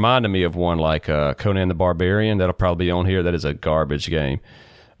it reminded me of one like Conan the Barbarian. That'll probably be on here. That is a garbage game.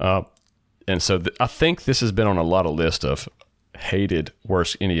 And so I think this has been on a lot of lists of hated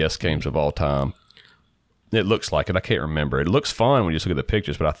worst NES games of all time. It looks like it. I can't remember. It looks fun when you just look at the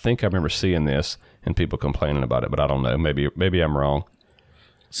pictures, but I think I remember seeing this and people complaining about it, but I don't know. Maybe I'm wrong.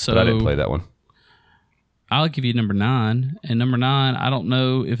 So But I didn't play that one. I'll give you number 9. And number 9, I don't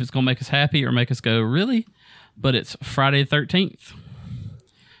know if it's going to make us happy or make us go, really? But it's Friday the 13th,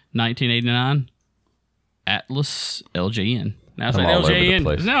 1989, Atlas LJN. Now it's an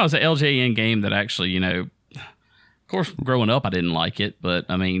LJN game that actually, of course, growing up, I didn't like it, but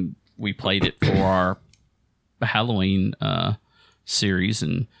I mean, we played it for our Halloween series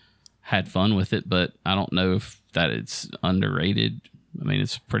and had fun with it, but I don't know if that it's underrated. I mean,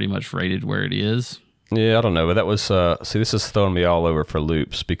 it's pretty much rated where it is. Yeah, I don't know, but that was this is throwing me all over for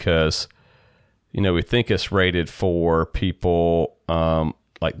loops because we think it's rated for people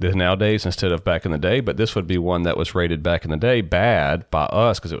like this nowadays instead of back in the day, but this would be one that was rated back in the day bad by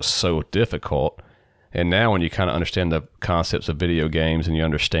us because it was so difficult. And now when you kind of understand the concepts of video games and you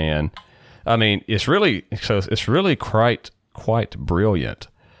understand, I mean, it's really quite brilliant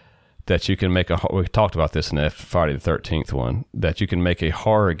that you can make we talked about this in the Friday the 13th one, that you can make a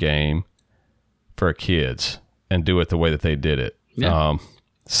horror game for kids and do it the way that they did it. Yeah.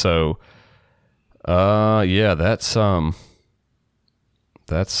 That's I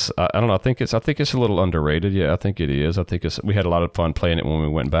don't know. I think it's a little underrated. Yeah, I think it is. I think we had a lot of fun playing it when we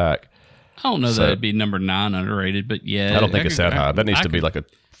went back. I don't know that it'd be number 9 underrated, but yeah. I don't think it's that high. That needs to be like a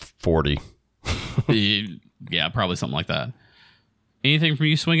 40. Yeah, probably something like that. Anything from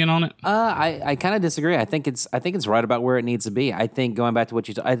you swinging on it? I kind of disagree. I think it's right about where it needs to be. I think going back to what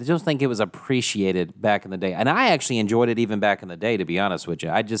I just think it was appreciated back in the day, and I actually enjoyed it even back in the day. To be honest with you,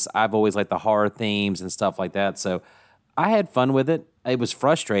 I've always liked the horror themes and stuff like that. So I had fun with it. It was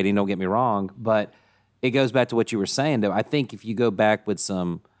frustrating. Don't get me wrong, but it goes back to what you were saying. Though I think if you go back with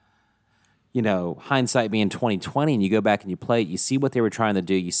some, hindsight being 2020, and you go back and you play it, you see what they were trying to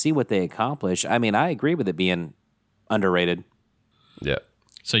do. You see what they accomplished. I mean, I agree with it being underrated. Yeah.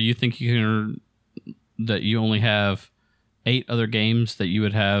 So you think that you only have 8 other games that you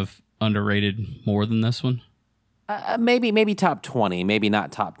would have underrated more than this one? Maybe top 20, maybe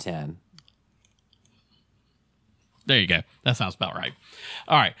not top 10. There you go. That sounds about right.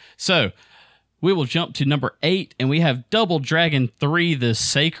 All right. So we will jump to number 8, and we have Double Dragon 3, The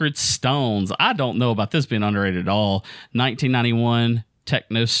Sacred Stones. I don't know about this being underrated at all. 1991,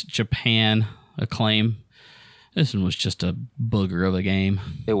 Technos Japan acclaim. This one was just a booger of a game.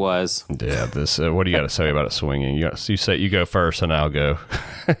 It was. Yeah. This. What do you got to say about it swinging? You say you go first, and I'll go.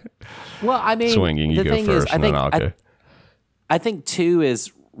 Well, I mean, swinging. You go first, and then I'll go. I think 2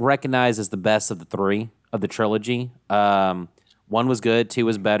 is recognized as the best of the 3 of the trilogy. 1 was good, 2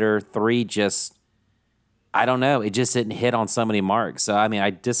 was better, 3 just, I don't know, it just didn't hit on so many marks. So I mean, I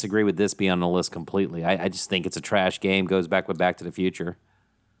disagree with this being on the list completely. I just think it's a trash game. Goes back with Back to the Future.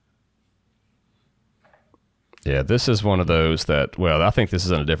 Yeah, this is one of those that, well, I think this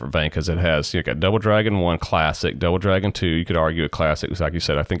is in a different vein because it has, you got Double Dragon 1 classic, Double Dragon 2, you could argue a classic, like you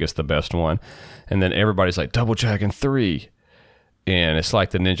said, I think it's the best one. And then everybody's like, Double Dragon 3. And it's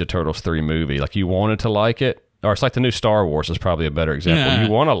like the Ninja Turtles 3 movie. Like you wanted to like it, or it's like the new Star Wars is probably a better example.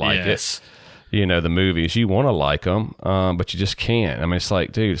 You want to like it. The movies, you want to like them, but you just can't. I mean, it's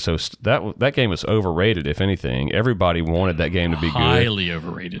like, dude, so that game was overrated, if anything. Everybody wanted that game to be good. Highly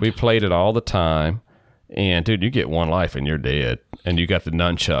overrated. We played it all the time. And, dude, you get one life and you're dead. And you got the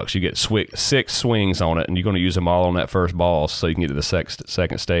nunchucks. You get 6 swings on it, and you're going to use them all on that first ball so you can get to the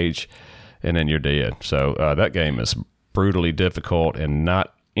second stage, and then you're dead. So that game is brutally difficult and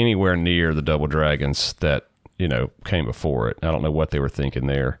not anywhere near the Double Dragons that, came before it. I don't know what they were thinking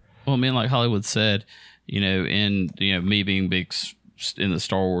there. Well, I mean, like Hollywood said, me being big in the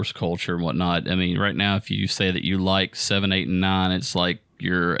Star Wars culture and whatnot, I mean, right now, if you say that you like 7, 8, and 9, it's like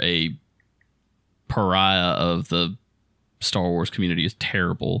you're a pariah of the Star Wars community. Is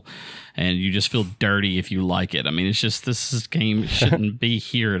terrible, and you just feel dirty if you like it. I mean, it's just this game shouldn't be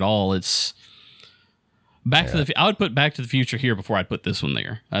here at all. It's I would put Back to the Future here before I'd put this one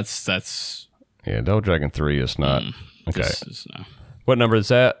there. That's Double Dragon 3 is not okay. No. What number is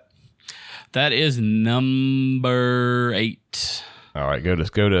that? That is number 8. All right, go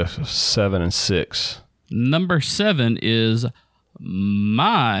to 7 and 6. Number 7 is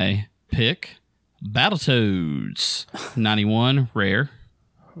my pick. Battletoads 91 rare.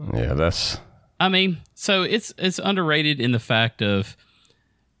 Yeah, that's. I mean, so it's underrated in the fact of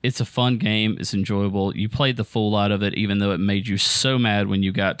it's a fun game. It's enjoyable. You played the fool out of it, even though it made you so mad when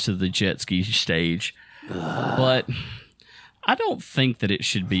you got to the jet ski stage. But I don't think that it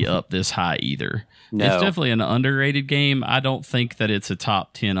should be up this high either. No. It's definitely an underrated game. I don't think that it's a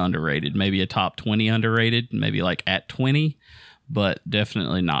top 10 underrated. Maybe a top 20 underrated. Maybe like at 20. But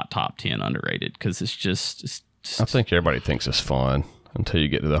definitely not top 10 underrated because it's just. I think everybody thinks it's fun until you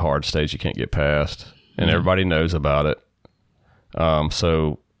get to the hard stage you can't get past, and everybody knows about it. I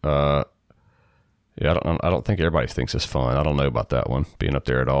don't think everybody thinks it's fun. I don't know about that one being up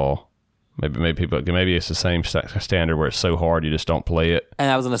there at all. Maybe it's the same standard where it's so hard you just don't play it.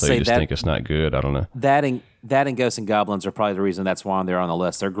 And I was going to say you just think it's not good. I don't know. That and Ghosts and Goblins are probably the reason that's why they're on the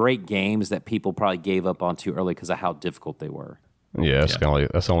list. They're great games that people probably gave up on too early because of how difficult they were. Yeah, that's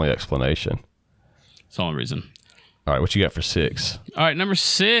the only explanation. That's the only reason. All right, what you got for 6? All right, number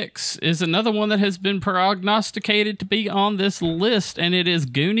 6 is another one that has been prognosticated to be on this list, and it is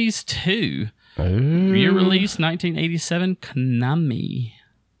Goonies 2. Ooh. Year release, 1987, Konami.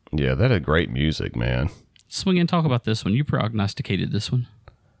 Yeah, that had great music, man. Swing and talk about this one. You prognosticated this one.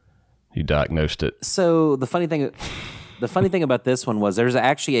 You diagnosed it. So the funny thing about this one was there's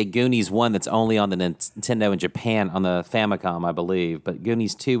actually a Goonies 1 that's only on the Nintendo in Japan on the Famicom, I believe. But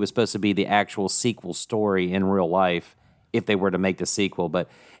Goonies 2 was supposed to be the actual sequel story in real life if they were to make the sequel. But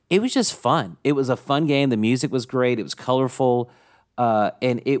it was just fun. It was a fun game. The music was great. It was colorful.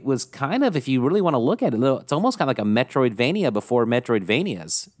 And it was kind of, if you really want to look at it, it's almost kind of like a Metroidvania before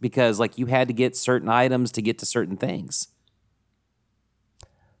Metroidvanias because like you had to get certain items to get to certain things.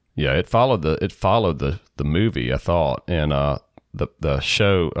 Yeah, it followed the movie, I thought, and the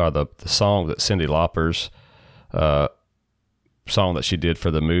show, the song that Cyndi Lauper's song that she did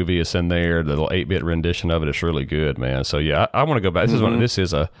for the movie is in there. The little 8-bit rendition of it is really good, man. So yeah, I want to go back.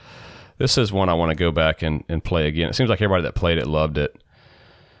 This is one I want to go back and play again. It seems like everybody that played it loved it.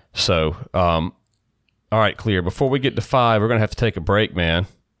 So, all right, Clear. Before we get to 5, we're going to have to take a break, man.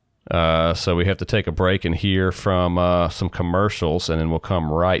 So we have to take a break and hear from some commercials, and then we'll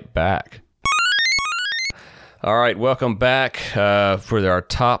come right back. All right, welcome back for our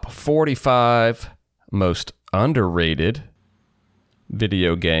top 45 most underrated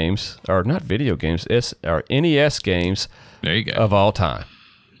video games, or not video games, our NES games there you go. Of all time,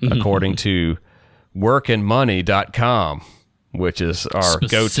 according to workandmoney.com, which is our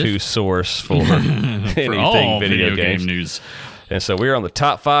go-to source for anything video game news. And so we're on the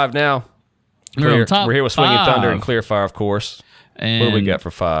top 5 now. We're here with Swinging Thunder and Clearfire, of course. And what do we got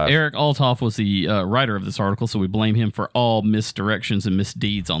for 5? Eric Altoff was the writer of this article, so we blame him for all misdirections and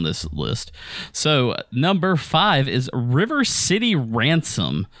misdeeds on this list. So number 5 is River City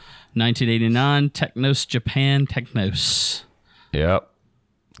Ransom, 1989, Technos Japan, Technos. Yep.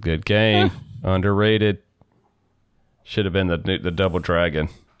 Good game. Underrated. Should have been the Double Dragon.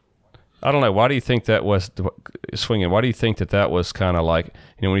 I don't know. Why do you think that was Swinging? Why do you think that was kind of like,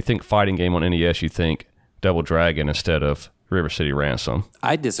 when you think fighting game on NES, you think Double Dragon instead of River City Ransom?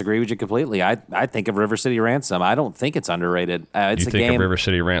 I disagree with you completely. I think of River City Ransom. I don't think it's underrated. It's you think of River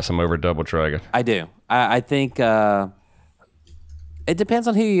City Ransom over Double Dragon? I do. I think it depends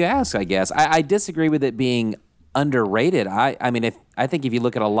on who you ask, I guess. I disagree with it being underrated. I think if you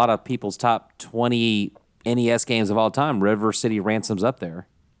look at a lot of people's top 20 NES games of all time, River City Ransom's up there.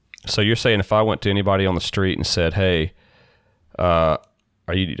 So you're saying if I went to anybody on the street and said, "Hey, are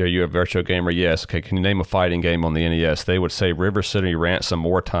you a virtual gamer?" Yes. Okay. Can you name a fighting game on the NES? They would say River City Ransom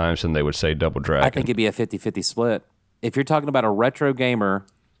more times than they would say Double Dragon. I think it'd be a 50-50 split. If you're talking about a retro gamer,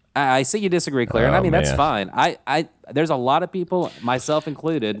 I see you disagree, Claire, and that's fine. There's a lot of people, myself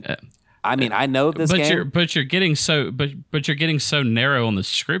included. I know this game. But you're getting so narrow on the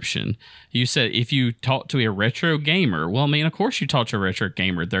description. You said if you talk to a retro gamer, well, of course you talk to a retro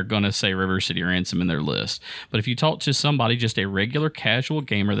gamer, they're going to say River City Ransom in their list. But if you talk to somebody, just a regular casual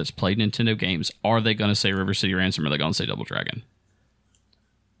gamer that's played Nintendo games, are they going to say River City Ransom or are they going to say Double Dragon?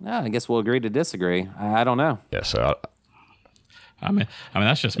 No, I guess we'll agree to disagree. I don't know. Yeah, so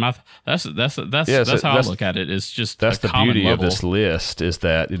that's just how I look at it. It's just that's the beauty level of this list is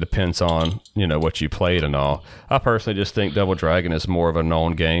that it depends on what you played and all. I personally just think Double Dragon is more of a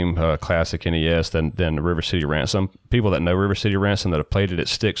known game, classic NES than River City Ransom. People that know River City Ransom that have played it, it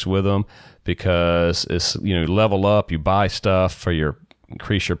sticks with them because it's level up, you buy stuff for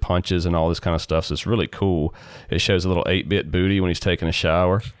increase your punches and all this kind of stuff. So it's really cool. It shows a little 8-bit booty when he's taking a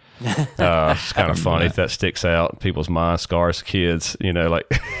shower. It's kind of funny if that sticks out in people's minds, scars kids,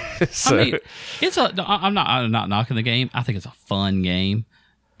 so. I'm not knocking the game. I think it's a fun game.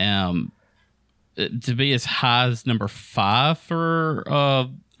 To be as high as number 5 for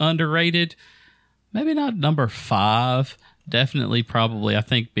underrated, maybe not number 5. Definitely, probably. I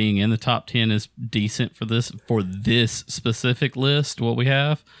think being in the top 10 is decent for this specific list. What we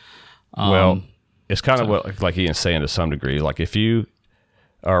have. It's kind of like Ian's saying to some degree. Like if you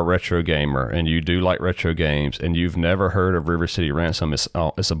are a retro gamer and you do like retro games and you've never heard of River City Ransom, it's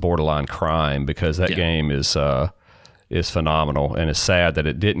a borderline crime because that game is phenomenal, and it's sad that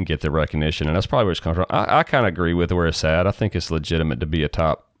it didn't get the recognition, and that's probably where it's come from. I kind of agree with where it's sad. I think it's legitimate to be a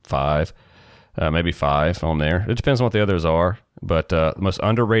top 5, maybe 5 on there. It depends on what the others are, but the most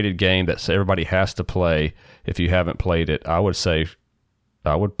underrated game that everybody has to play if you haven't played it, I would say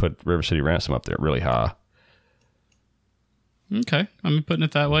I would put River City Ransom up there really high. Okay. Putting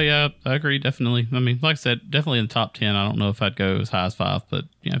it that way, yeah, I agree, definitely. Like I said, definitely in the top 10. I don't know if I'd go as high as 5, but,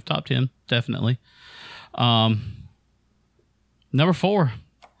 top 10, definitely. Number 4.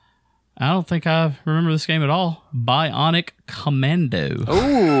 I don't think I remember this game at all. Bionic Commando.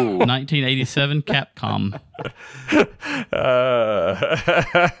 Ooh. 1987 Capcom.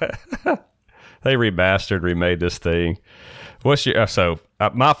 They remade this thing. What's your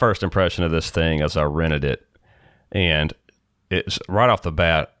my first impression of this thing as I rented it, and it's right off the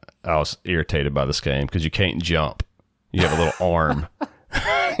bat, I was irritated by this game because you can't jump. You have a little arm.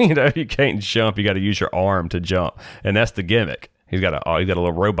 You can't jump. You got to use your arm to jump, and that's the gimmick. He's got a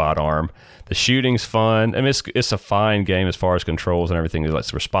little robot arm. The shooting's fun. It's a fine game as far as controls and everything.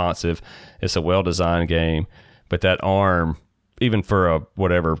 It's responsive. It's a well-designed game, but that arm, even for a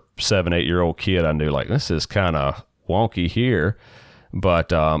 7-8-year-old kid, I knew this is kind of wonky here.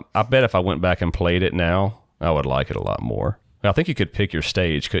 But I bet if I went back and played it now, I would like it a lot more. I think you could pick your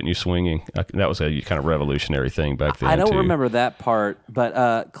stage, couldn't you, Swinging? That was a kind of revolutionary thing back then, I don't remember that part,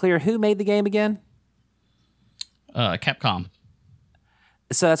 but Clear, who made the game again? Capcom.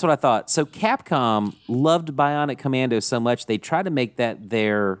 So that's what I thought. So Capcom loved Bionic Commando so much they tried to make that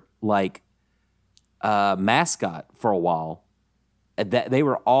their like mascot for a while. That they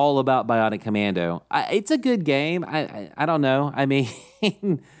were all about Bionic Commando. It's a good game. I don't know. I mean,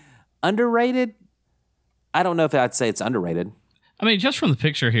 underrated. I don't know if I'd say it's underrated. I mean, just from the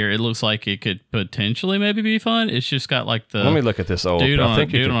picture here, it looks like it could potentially maybe be fun. It's just got like the Let me look at this old. dude I on,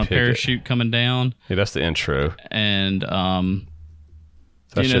 think you dude can on a pick it. parachute coming down, Yeah, that's the intro. and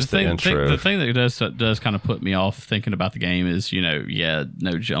That's just the intro. The thing that does kind of put me off thinking about the game is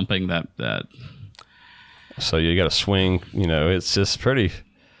no jumping. That So you got to swing. It's just pretty.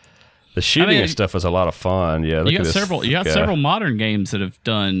 The shooting and stuff was a lot of fun. Yeah, look you at got this several. You got guy. several modern games that have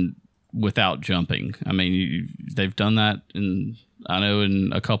done without jumping. I mean, they've done that in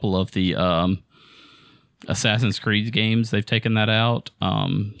a couple of the Assassin's Creed games. They've taken that out.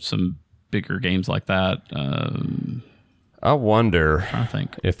 Some bigger games like that. I wonder I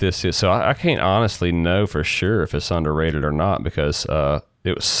think if this is so. I can't honestly know for sure if it's underrated or not because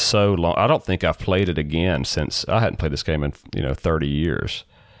it was so long. I don't think I've played it again since I hadn't played this game in 30 years.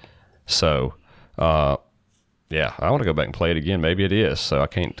 So yeah, I want to go back and play it again. Maybe it is. So I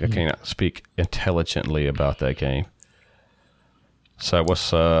can't speak intelligently about that game. So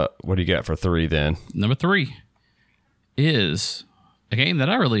what do you got for 3 then? number 3 is a game that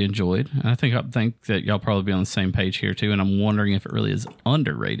I really enjoyed. And I think that y'all probably be on the same page here too. And I'm wondering if it really is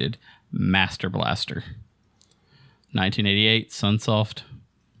underrated. Master Blaster, 1988, Sunsoft.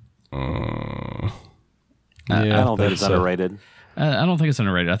 I don't think it's underrated. I don't think it's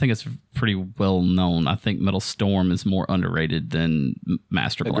underrated. I think it's pretty well known. I think Metal Storm is more underrated than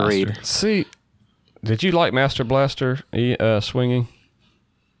Master Agreed. Blaster. See, did you like Master Blaster swinging?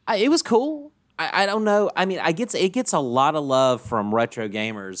 It was cool. I don't know. I mean, it gets a lot of love from retro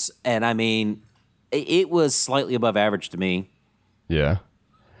gamers, and I mean, it was slightly above average to me. Yeah.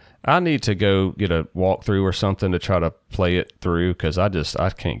 I need to go get a walkthrough or something to try to play it through because I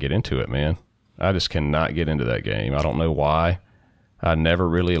can't get into it, man. I just cannot get into that game. I don't know why. I never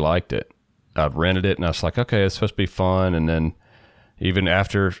really liked it. I've rented it and I was like, okay, it's supposed to be fun. And then even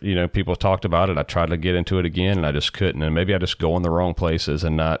after, people talked about it, I tried to get into it again and I just couldn't. And maybe I just go in the wrong places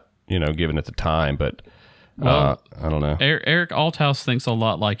and not, giving it the time. But I don't know. Eric Althouse thinks a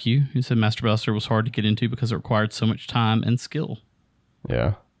lot like you. He said Master Blaster was hard to get into because it required so much time and skill.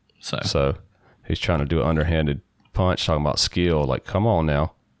 Yeah. So he's trying to do an underhanded punch, talking about skill. Like, come on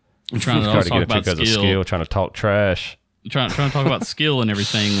now. Trying to Trying to talk get about into because of skill, trying to talk trash. Trying to talk about skill and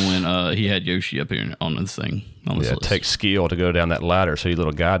everything when he had Yoshi up here on this thing. On this list. It takes skill to go down that ladder so your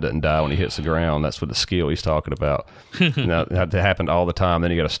little guy doesn't die when he hits the ground. That's what the skill he's talking about. Now, that happened all the time.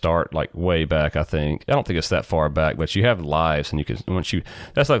 Then you got to start like way back, I think. I don't think it's that far back, but you have lives and you can,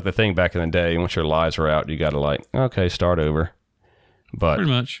 that's like the thing back in the day. Once your lives are out, you got to start over. But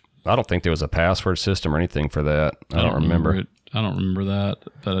pretty much. I don't think there was a password system or anything for that. I don't remember it. I don't remember that,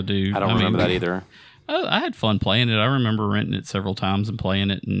 but I do. I don't remember that either. I had fun playing it. I remember renting it several times and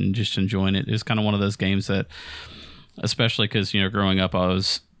playing it and just enjoying it. It's kind of one of those games that, especially because, growing up, I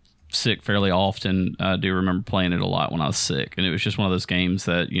was sick fairly often. I do remember playing it a lot when I was sick. And it was just one of those games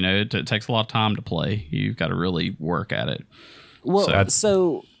that, it takes a lot of time to play. You've got to really work at it. Well,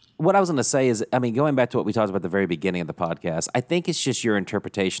 so what I was going to say is, I mean, going back to what we talked about at the very beginning of the podcast, I think it's just your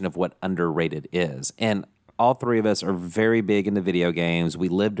interpretation of what underrated is. And all three of us are very big into video games. We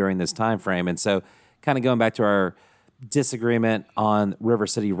lived during this time frame. And so kind of going back to our disagreement on River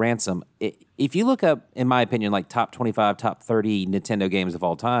City Ransom, if you look up, in my opinion, like top 25, top 30 Nintendo games of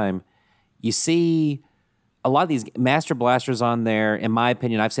all time, you see a lot of these Master Blasters on there. In my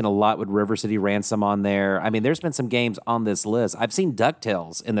opinion, I've seen a lot with River City Ransom on there. I mean, there's been some games on this list. I've seen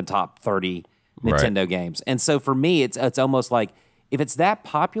DuckTales in the top 30 Nintendo games. And so for me, it's almost like if it's that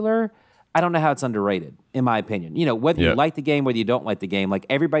popular, I don't know how it's underrated, in my opinion. Whether you like the game, whether you don't like the game, like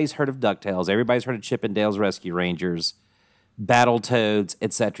everybody's heard of DuckTales, everybody's heard of Chip and Dale's Rescue Rangers, Battletoads,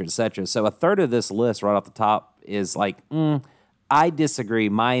 et cetera, et cetera. So a third of this list right off the top is like, I disagree.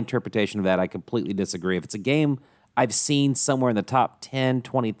 My interpretation of that, I completely disagree. If it's a game I've seen somewhere in the top 10,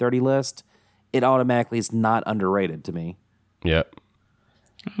 20, 30 list, it automatically is not underrated to me. Yep.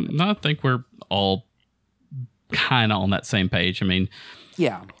 I think we're all kind of on that same page. I mean,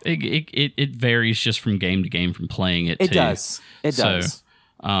 yeah, it varies just from game to game from playing it. It does.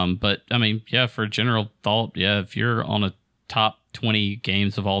 But I mean, for general thought, if you're on a top 20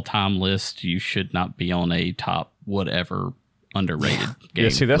 games of all time list, you should not be on a top whatever underrated game. Yeah,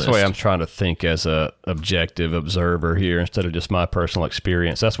 see, that's list. the way I'm trying to think as a objective observer here instead of just my personal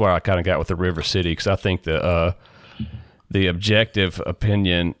experience. That's why I kind of got with the River City because I think the objective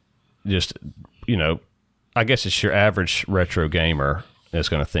opinion, just I guess it's your average retro gamer. it's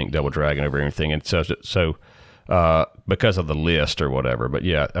going to think Double Dragon over everything. And so because of the list or whatever. But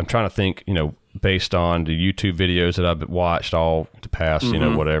yeah, I'm trying to think, based on the YouTube videos that I've watched all the past,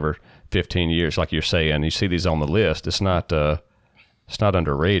 whatever, 15 years, like you're saying, you see these on the list. It's not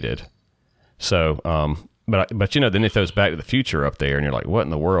underrated. So, but then it throws Back to the Future up there, and you're like, what in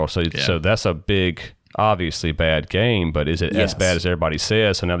the world? So that's a big, obviously bad game, but is it as bad as everybody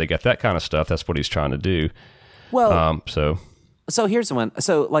says? So now they got that kind of stuff. That's what he's trying to do. Well, so here's the one.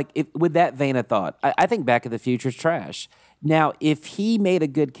 So with that vein of thought, I think Back to the Future is trash. Now, if he made a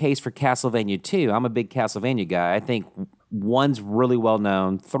good case for Castlevania 2, I'm a big Castlevania guy. I think 1's really well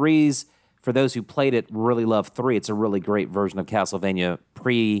known. 3's, for those who played it, really love 3. It's a really great version of Castlevania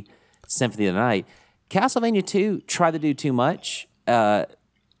pre-Symphony of the Night. Castlevania 2 tried to do too much, and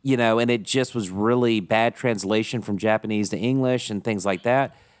it just was really bad translation from Japanese to English and things like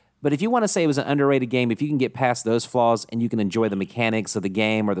that. But if you want to say it was an underrated game, if you can get past those flaws and you can enjoy the mechanics of the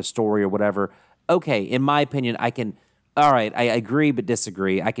game or the story or whatever, okay, in my opinion, all right, I agree but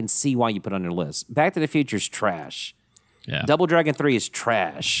disagree. I can see why you put it on your list. Back to the Future is trash. Yeah. Double Dragon 3 is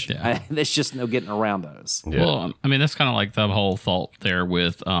trash. Yeah. There's just no getting around those. Yeah. Well, I mean, that's kind of like the whole thought there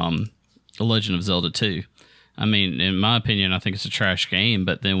with The Legend of Zelda 2. I mean, in my opinion, I think it's a trash game,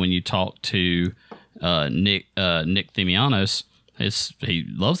 but then when you talk to Nick Themianos, he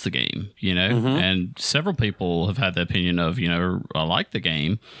loves the game, and several people have had the opinion of, I like the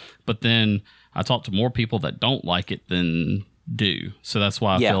game, but then I talk to more people that don't like it than do. So that's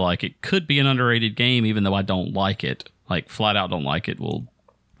why I feel like it could be an underrated game, even though I don't like it. Like, flat out don't like it. Will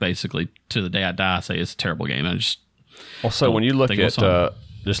basically, to the day I die, say it's a terrible game. I just also, when you look at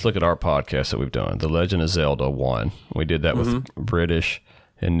just look at our podcast that we've done, The Legend of Zelda 1. We did that with British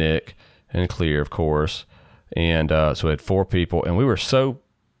and Nick and Clear, of course. And so we had 4 people, and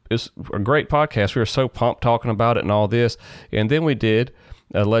it's a great podcast. We were so pumped talking about it and all this. And then we did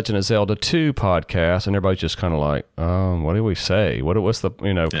a Legend of Zelda 2 podcast, and everybody's just kind of like, what do we say? What's the,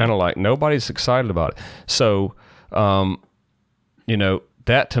 kind of like, nobody's excited about it. So,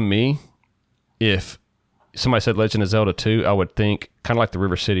 that to me, if somebody said Legend of Zelda 2, I would think kind of like the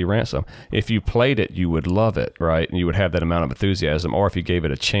River City Ransom. If you played it, you would love it, right? And you would have that amount of enthusiasm. Or if you gave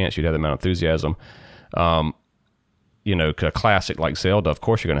it a chance, you'd have that amount of enthusiasm. A classic like Zelda, of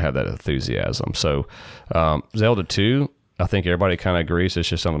course you're going to have that enthusiasm. So Zelda 2, I think everybody kind of agrees it's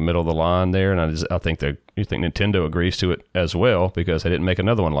just on the middle of the line there, and I think you think Nintendo agrees to it as well because they didn't make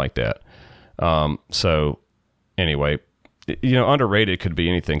another one like that. So anyway, underrated could be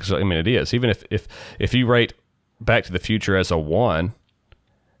anything. Because I mean, it is. Even if you rate Back to the Future as a 1,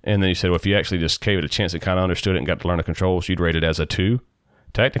 and then you said, well, if you actually just gave it a chance and kind of understood it and got to learn the controls, you'd rate it as a 2.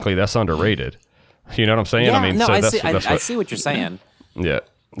 Technically, that's underrated. You know what I'm saying? Yeah, I mean, I see what you're saying. Yeah.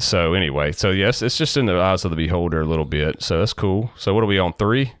 So anyway, yes, it's just in the eyes of the beholder a little bit. So that's cool. So what are we on,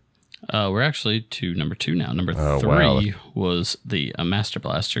 3? We're actually to number 2 now. Number 3 was the Master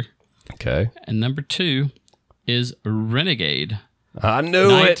Blaster. Okay. And number 2 is Renegade. I knew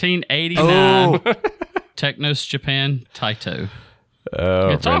 1989. Technos Japan Taito.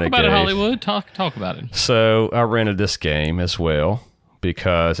 Talk about it, Hollywood. Talk about it. So I rented this game as well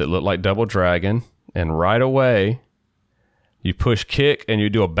because it looked like Double Dragon, and right away you push kick and you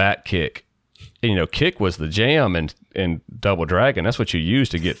do a back kick. And, kick was the jam in Double Dragon. That's what you use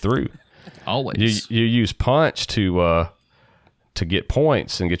to get through. Always. You use punch to get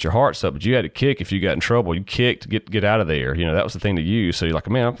points and get your hearts up, but you had to kick if you got in trouble. You kicked to get out of there. That was the thing to use. So you're like,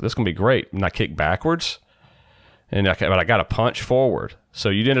 man, this is going to be great. And I kick backwards, but I got to punch forward. So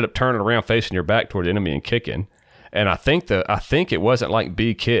you ended up turning around facing your back toward the enemy and kicking. And I think it wasn't like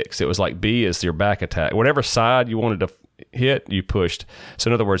B kicks. It was like B is your back attack. Whatever side you wanted to hit, you pushed. So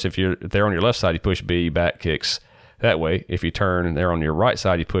in other words, if they're on your left side, you push B, back kicks that way. If you turn and they're on your right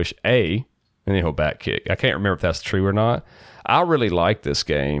side, you push A, and then he'll back kick. I can't remember if that's true or not. I really like this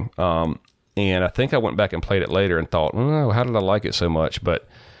game, and I think I went back and played it later and thought, how did I like it so much? But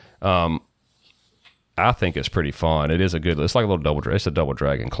I think it's pretty fun. It's like it's a Double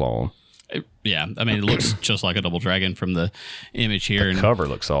Dragon clone. Yeah, I mean, it looks just like a Double Dragon from the image here. The cover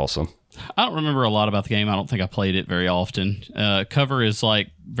looks awesome. I don't remember a lot about the game. I don't think I played it very often. Cover is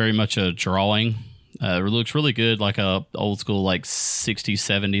like very much a drawing. It looks really good, like a old school, like 60s,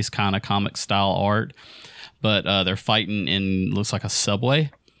 70s kind of comic style art. But they're fighting in, looks like a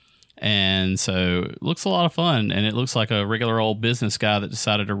subway. And so it looks a lot of fun, and it looks like a regular old business guy that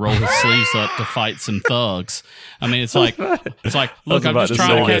decided to roll his sleeves up to fight some thugs. I mean, it's like, look, I'm just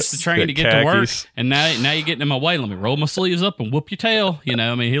trying to catch the train to get to work, and now you're getting in my way. Let me roll my sleeves up and whoop your tail. You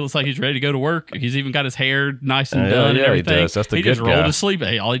know, I mean, he looks like he's ready to go to work. He's even got his hair nice and done and everything. He does. That's the he good just rolled guy. his sleeve.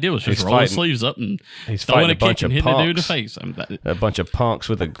 Hey, all he did was just roll his sleeves up and throwing a kick and hitting a dude in the face. A bunch of punks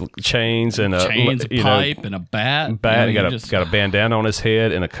with chains and a pipe and a bat. He got a bandana on his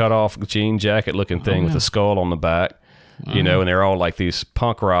head and a cut-off jean jacket looking thing with a skull on the back, and they're all like these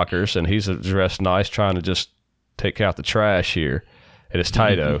punk rockers, and he's dressed nice trying to just take out the trash here at his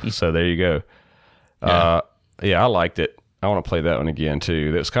Taito. So there you go. I liked it. I want to play that one again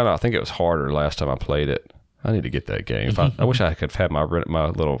too. It was I think it was harder last time I played it. I need to get that game. I wish I could have had my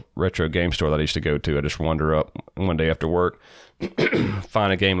little retro game store that I used to go to. I just wander up one day after work,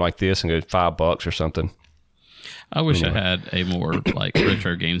 find a game like this and go $5 or something. I wish I had a more like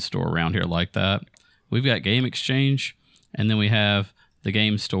retro game store around here like that. We've got Game Exchange, and then we have the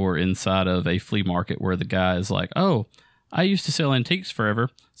game store inside of a flea market where the guy is like, oh, I used to sell antiques forever,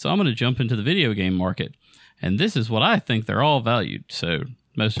 so I'm going to jump into the video game market. And this is what I think they're all valued. So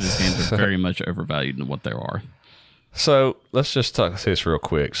most of his games are very much overvalued in what they are. So let's just talk this real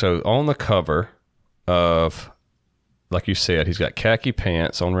quick. So on the cover of, like you said, he's got khaki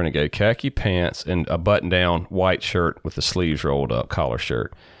pants on Renegade, khaki pants and a button-down white shirt with the sleeves rolled up, collar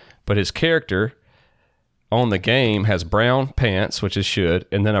shirt. But his character on the game has brown pants, which it should,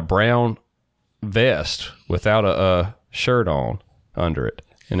 and then a brown vest without a shirt on under it,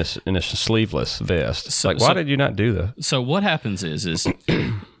 and a sleeveless vest. Why did you not do that? So what happens is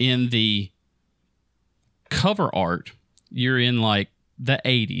in the cover art, you're in like the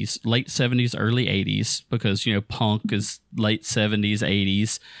 80s, late 70s, early 80s, because, punk is late 70s,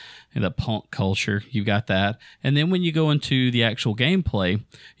 80s, and the punk culture, you got that. And then when you go into the actual gameplay,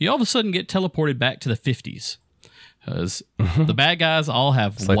 you all of a sudden get teleported back to the 50s. Because the bad guys all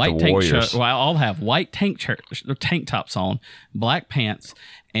have white tank tops on, black pants,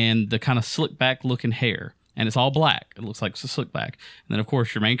 and the kind of slick back looking hair. And it's all black. It looks like it's a slick back. And then, of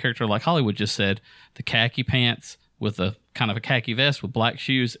course, your main character, like Hollywood just said, the khaki pants with a kind of a khaki vest with black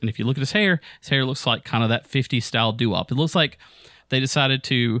shoes. And if you look at his hair looks like kind of that 50s style doo-wop. It looks like they decided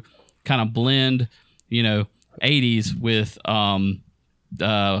to kind of blend, 80s with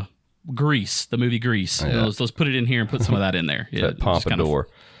Grease, the movie Grease. Yeah. Let's put it in here and put some of that in there. Yeah, that pompadour.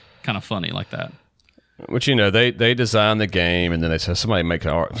 Kind of funny like that. Which, they designed the game, and then they said, somebody make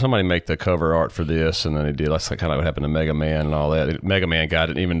the cover art for this, and then they did. That's kind of what happened to Mega Man and all that. Mega Man guy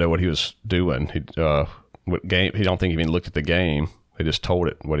didn't even know what he was doing. He don't think he even looked at the game. They just told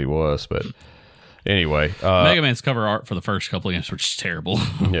it what he was. But anyway, Mega Man's cover art for the first couple of games, which is terrible.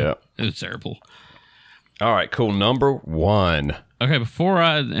 Yeah, it was terrible. All right, cool. Number 1. Okay, before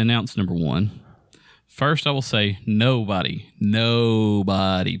I announce number 1, first I will say nobody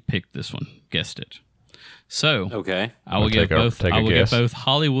picked this one, guessed it. So okay, I will give both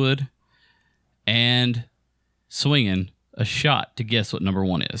Hollywood and Swinging a shot to guess what number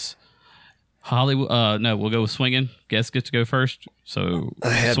 1 is. Hollywood, no, we'll go with Swinging. Guess gets to go first. So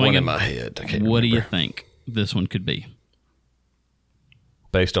I had Swinging, one in my head. I can't what remember. do you think this one could be?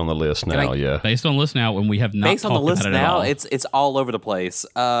 Based on the list now, yeah. Based on the list now, when we have not based on the list about it now, at all. it's all over the place.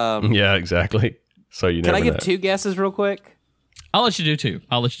 Yeah, exactly. So you can never I give know. 2 guesses real quick? I'll let you do 2.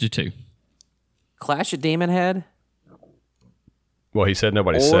 Clash of Demon Head. Well, he said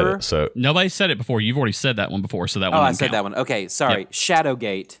nobody said it, so Nobody said it before. You've already said that one before, so that one. Oh, I didn't said count. that one. Okay, sorry. Yep.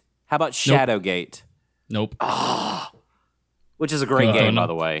 Shadowgate. How about Shadowgate? Nope. Which is a great game, by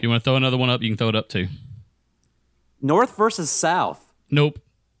the way. You want to throw another one up? You can throw it up too. North versus South. Nope.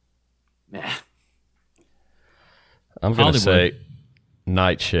 Nah. I'm going to say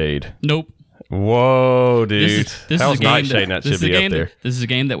Nightshade. Nope. Whoa, dude. This How's is a game Nightshade that should be up there? This is a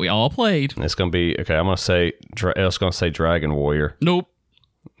game that we all played. It's going to be, okay, I'm going to say Dragon Warrior. Nope.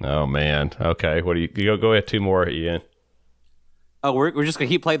 Oh, man. Okay, what do you go ahead, 2 more, Ian. Oh, we're just going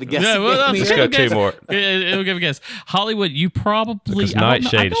to keep playing the guessing Yeah, well, game. Let's go 2 more. It'll give a guess. Hollywood, you probably... Because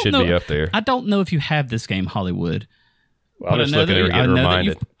Nightshade should be up there. I don't know if you have this game, Hollywood. Well, I'm just looking at it getting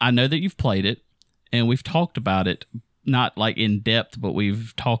reminded. I know that you've played it, and we've talked about it, not like in depth, but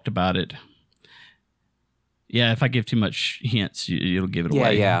we've talked about it. Yeah, if I give too much hints, it'll give it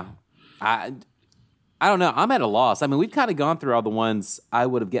away. Yeah. I don't know. I'm at a loss. I mean, we've kind of gone through all the ones I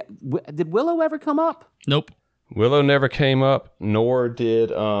would have get. Did Willow ever come up? Nope. Willow never came up, nor did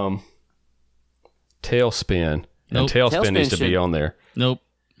Tailspin. Nope. And Tailspin needs to should... be on there. Nope.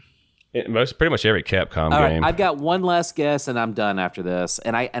 Pretty much every Capcom All game. Right, I've got one last guess, and I'm done after this.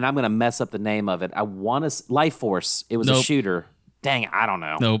 And I'm going to mess up the name of it. I want to Life Force. It was a shooter. Dang, I don't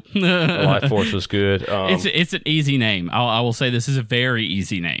know. Nope. Life Force was good. It's an easy name. I will say this is a very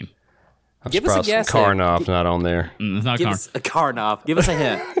easy name. Give us a guess. Karnoff's not on there. It's not Give us a Karnoff. Give us a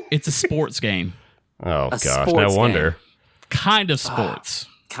hint. It's a sports game. Oh, gosh. sports No wonder. game. Kind of sports.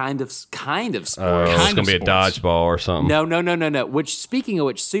 Kind of sports. It's Kind going to of be a sports. dodgeball or something. No. Which, speaking of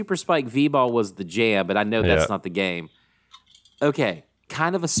which, Super Spike V-Ball was the jam, but I know that's not the game. Okay,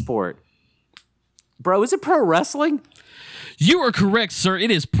 kind of a sport. Bro, is it pro wrestling? You are correct, sir.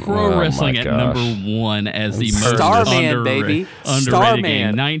 It is pro wrestling at number 1 as the most Starman, baby. underrated Starman.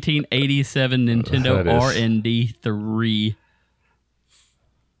 game. 1987 Nintendo That is- R&D 3.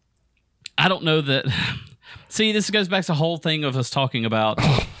 I don't know that. See, this goes back to the whole thing of us talking about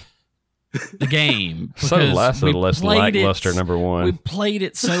the game. So less we less played lackluster number one. We played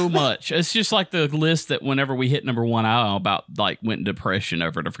it so much. It's just like the list that whenever we hit number 1, I about went in depression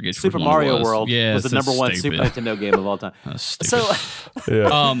over to forget Super which one it Mario was. World Yeah, was the number one Super Nintendo game of all time. That's stupid.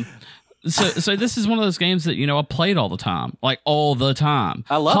 So, So this is one of those games that I played all the time, like all the time.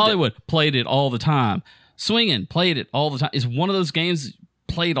 I loved it. Hollywood played it all the time. Swinging played it all the time. It's one of those games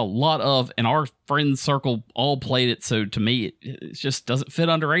played a lot of, and our friends circle all played it. So to me, it just doesn't fit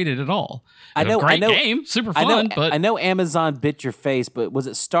underrated at all. I know, great I know, game, super fun. But I know Amazon bit your face, but was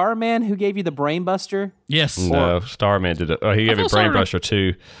it Starman who gave you the Brain Buster? yes, No, Starman did it. Oh, he gave me thought Brainbuster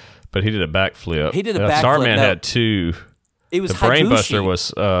too, but he did a backflip. He did a backflip. Starman No. had 2. It was The Brainbuster Hibushi.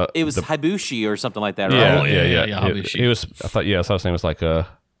 was It was Hibushi or something like that, right? yeah, Oh, yeah, yeah. yeah, He, Hibushi. he was. I thought his name was like Or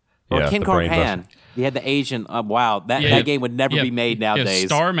Ken the Cork Brainbuster. Han. He had the Asian. Wow, that Yeah. game would never be made nowadays.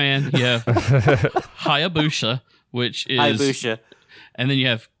 Starman, you have Hayabusa, which is Hayabusa. and then you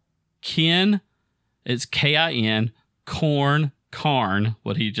have Kin. It's Kin. Karn.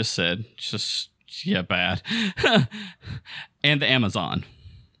 What he just said. Just bad. And the Amazon.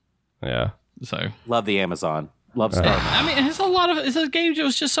 Yeah. So Love the Amazon. Love Starman. I mean, it's a game that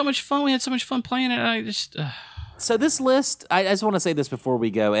was just so much fun. We had so much fun playing it. I just So this list, I just want to say this before we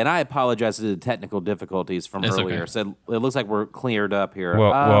go, and I apologize for the technical difficulties from It's earlier. okay. So it looks like we're cleared up here.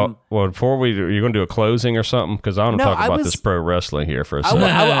 Well, before you're going to do a closing or something because I want to No, talk I about was- this pro wrestling here for a I, second.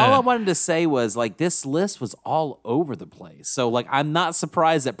 all I wanted to say was like this list was all over the place. So like I'm not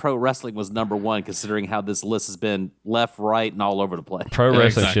surprised that pro wrestling was number 1 considering how this list has been left, right, and all over the place. Pro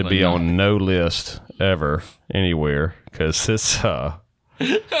wrestling should Exactly, be no. on no list ever anywhere because it's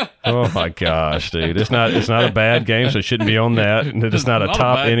oh my gosh, dude! It's not a bad game, so it shouldn't be on that. And it's not a not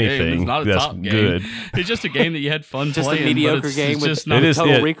top bad game. anything It's not a that's top game. good. It's just a game that you had fun Just playing. a mediocre but it's game with just not It is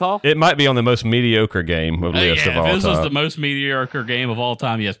Total it, Recall? It might be on the most mediocre game list of yeah, all if this was time. the most mediocre game of all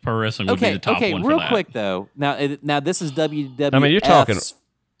time, yes, pro wrestling would be Okay, the top okay, one real for that. quick though. Now this is WWF. I mean,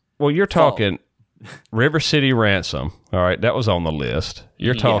 you're talking River City Ransom. All right, that was on the list.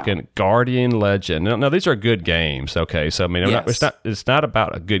 You're talking Guardian Legend. Now these are good games. Okay, so I mean, Yes. it's not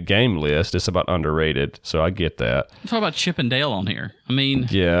about a good game list. It's about underrated. So I get that. I'm talking about Chip and Dale on here. I mean,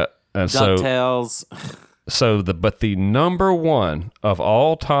 Yeah, and so DuckTales. but the number 1 of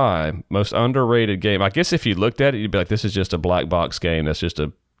all time most underrated game. I guess if you looked at it, you'd be like, this is just a black box game. That's just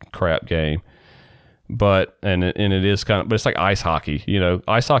a crap game. But and it is kind of, but it's like ice hockey.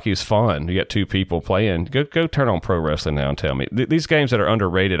 Ice hockey is fun. You got 2 people playing. Go turn on pro wrestling now and tell me these games that are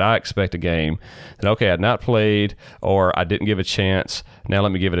underrated. I expect a game that I'd not played or I didn't give a chance. Now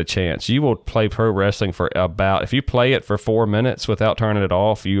let me give it a chance. You will play pro wrestling for if you play it for 4 minutes without turning it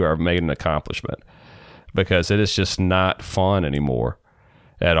off, you are made an accomplishment because it is just not fun anymore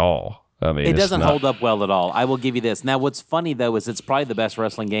at all. I mean, It it's doesn't not- hold up well at all. I will give you this. Now, what's funny though is it's probably the best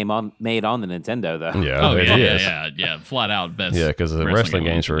wrestling game made on the Nintendo though. Yeah, oh it yeah, is. yeah, flat out best. Yeah, because the wrestling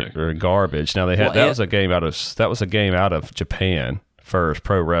game games on Nintendo. are garbage. Now they had Well, that was a game out of Japan first,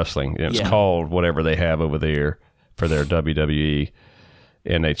 pro wrestling. And it's Yeah. called whatever they have over there for their WWE,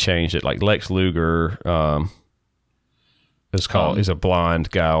 and they changed it. Like Lex Luger, it's called. He's a blonde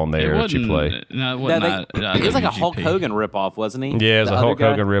guy on there that you play. No, it No, wasn't. it was like a Hulk WGP. Hogan ripoff, wasn't he? Yeah, it's The a other Hulk guy?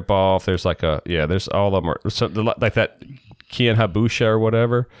 Hogan ripoff. There's there's all of them like that Ken Habusha or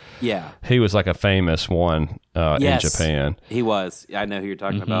whatever. Yeah. He was like a famous one Yes. in Japan. He was. I know who you're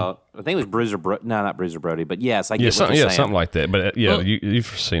talking Mm-hmm. about. I think it was Bruiser No, not Bruiser Brody, but yes, I get what Yeah, you're saying. something like that. But Look- you've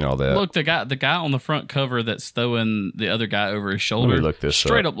seen all that. Look, the guy on the front cover that's throwing the other guy over his shoulder. look this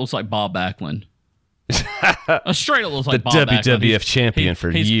straight up. up looks like Bob Backlund. Straight up looks The like Bob Backlund. WWF champion for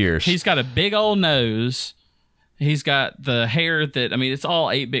years. He's got a big old nose. He's got the hair that, I mean, it's all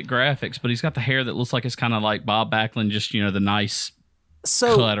 8-bit graphics, but he's got the hair that looks like it's kind of like Bob Backlund, just, the nice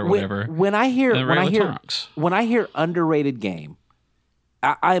So cut or whatever. When I hear And the regular trunks. when I hear underrated game,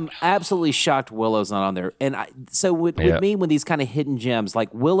 I'm absolutely shocked Willow's not on there. And with Yeah. me, when these kind of hidden gems,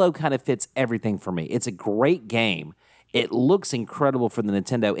 like Willow kind of fits everything for me. It's a great game. It looks incredible for the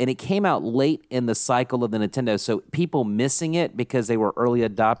Nintendo, and it came out late in the cycle of the Nintendo, so people missing it because they were early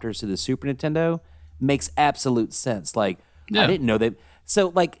adopters to the Super Nintendo makes absolute sense. Like, I didn't know that.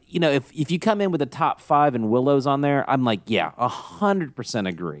 So, like, you know, if you come in with a top 5 and Willow's on there, I'm like, yeah, 100%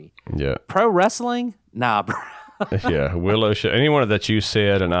 agree. Yeah. Pro wrestling? Nah, bro. Yeah, Willow. Any one that you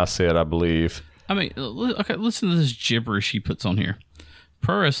said and I said, I believe. I mean, okay, listen to this gibberish he puts on here.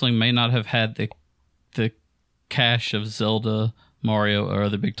 Pro wrestling may not have had the cash of Zelda, Mario, or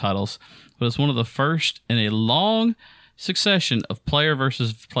other big titles, but it's one of the first in a long succession of player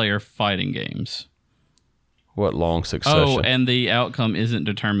versus player fighting games. What long succession? Oh, and the outcome isn't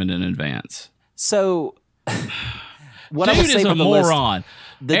determined in advance. So, what Dude I will say is for a the moron.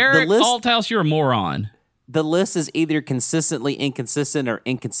 list, Eric the list, Althouse, you're a moron. the list is either consistently inconsistent or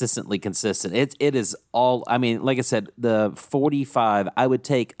inconsistently consistent. It is all. I mean, like I said, the 45. I would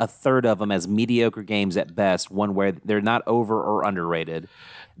take a third of them as mediocre games at best. One where they're not over or underrated.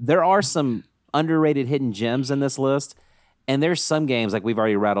 There are some underrated hidden gems in this list, and there's some games like we've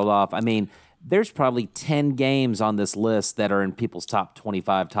already rattled off. I mean, there's probably 10 games on this list that are in people's top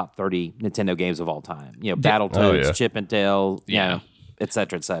 25, top 30 Nintendo games of all time. You know, Battletoads, Chip and Dale, et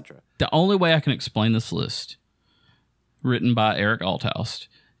cetera, et cetera. The only way I can explain this list, written by Eric Althouse,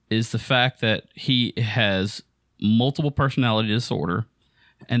 is the fact that he has multiple personality disorder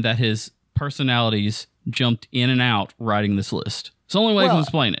and that his personalities jumped in and out writing this list. It's the only way I can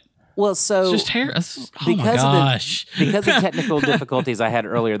explain it. Well, so It's just hair. Oh my gosh. Because of technical difficulties I had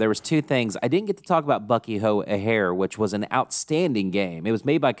earlier, there was two things. I didn't get to talk about Bucky O'Hare, which was an outstanding game. It was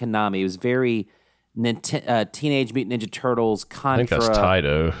made by Konami. It was very Teenage Mutant Ninja Turtles, Contra. I think that's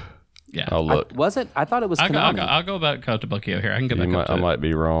Taito. Yeah. I'll look. Was it? I thought it was Konami. I'll go back to Bucky O'Hare. I can get back up to I it. might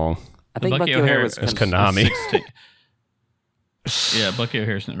be wrong. I think Bucky O'Hare was It's Konami. 16. Yeah, Bucky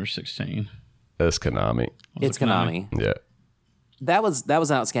O'Hare's number 16. It's Konami. It's Konami. Yeah. That was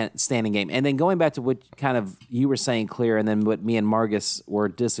an outstanding game. And then going back to what kind of you were saying, Clear, and then what me and Margus were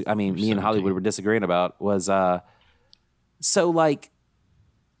me and Hollywood were disagreeing about was so like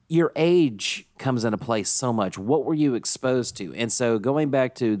your age comes into play so much. What were you exposed to? And so going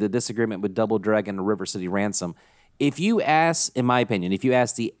back to the disagreement with Double Dragon and River City Ransom, if you ask, in my opinion, if you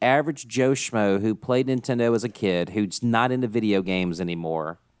ask the average Joe Schmo who played Nintendo as a kid, who's not into video games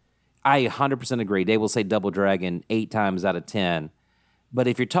anymore, I 100% agree. They will say Double Dragon 8 times out of 10. But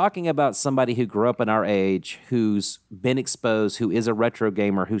if you're talking about somebody who grew up in our age, who's been exposed, who is a retro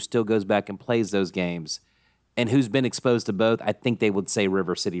gamer, who still goes back and plays those games, and who's been exposed to both, I think they would say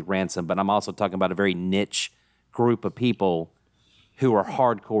River City Ransom. But I'm also talking about a very niche group of people who are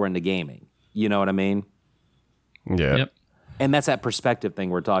hardcore into gaming. You know what I mean? Yeah. Yep. And that's that perspective thing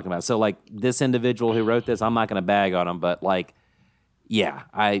we're talking about. So, like, this individual who wrote this, I'm not going to bag on him, but, like, yeah,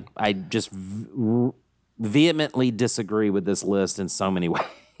 I just vehemently disagree with this list in so many ways.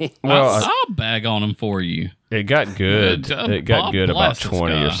 Well, I'll bag on him for you. it got good. It got good about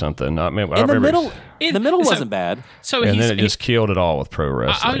 20 or something. I mean, I In the remember, middle wasn't bad. So and then it just killed it all with pro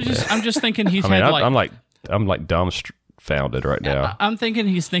wrestling. I'm just thinking he's I mean, had like I'm like dumbfounded right now. I'm thinking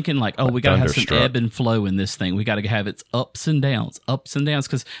he's thinking like, oh, we got to have some Thunderstruck. ebb and flow in this thing. We got to have its ups and downs.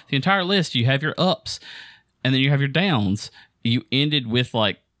 Because the entire list, you have your ups and then you have your downs. You ended with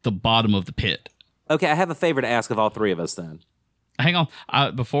like the bottom of the pit. Okay, I have a favor to ask of all three of us then. Hang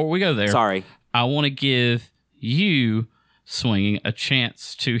on. Before we go there, Sorry. I want to give you, Swinging, a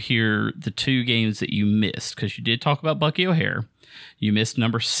chance to hear the two games that you missed, because you did talk about Bucky O'Hare. You missed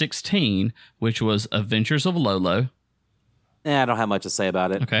number 16, which was Adventures of Lolo. I don't have much to say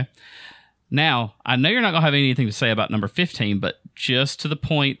about it. Okay. Now, I know you're not going to have anything to say about number 15, but just to the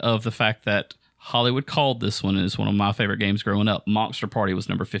point of the fact that Hollywood called this one as one of my favorite games growing up, Monster Party was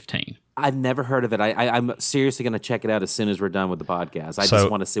number 15. I've never heard of it. I'm seriously going to check it out as soon as we're done with the podcast. I just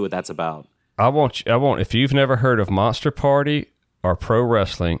want to see what that's about. I want. If you've never heard of Monster Party or pro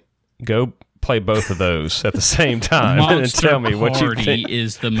wrestling, go play both of those at the same time and tell me what you think. Party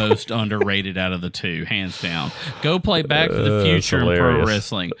is the most underrated out of the two, hands down. Go play Back to the Future and pro hilarious.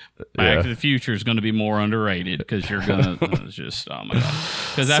 wrestling. Back to the Future is going to be more underrated because you're going to just, oh my God.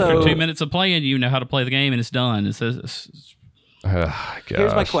 Because after 2 minutes of playing, you know how to play the game and it's done. It's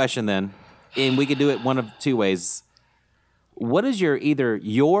Here's my question then, and we could do it one of two ways. What is either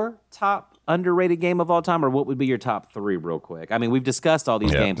your top underrated game of all time, or what would be your top three, real quick? I mean, we've discussed all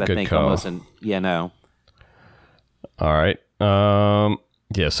these games, I good think, call. almost, and no. All right.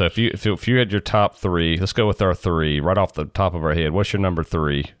 Yeah. So if you had your top three, let's go with our three right off the top of our head. What's your number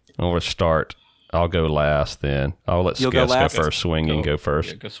three? And we'll start. I'll go last. Then I'll let You'll go Skess go last? first. Swinging go first.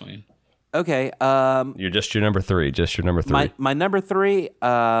 Yeah, go Swing. Okay. You're just your number three. My number three.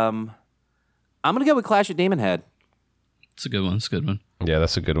 I'm gonna go with Clash of Demon Head. It's a good one. It's a good one. Yeah,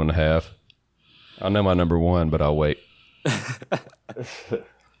 that's a good one to have. I know my number one, but I'll wait.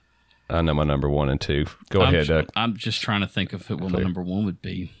 I know my number 1 and 2. Go ahead, Doug. I'm just trying to think of what my number 1 would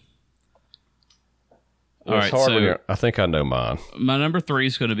be. All right, so I think I know mine. My number 3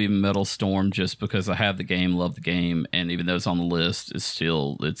 is going to be Metal Storm, just because I have the game, love the game, and even though it's on the list, it's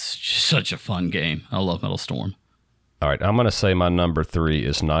just such a fun game. I love Metal Storm. All right, I'm going to say my number 3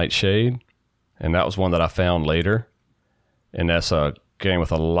 is Nightshade, and that was one that I found later, and that's a game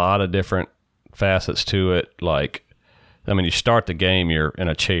with a lot of different facets to it. Like, I mean, you start the game, you're in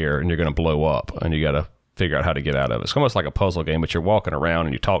a chair, and you're going to blow up, and you got to figure out how to get out of it. It's almost like a puzzle game, but you're walking around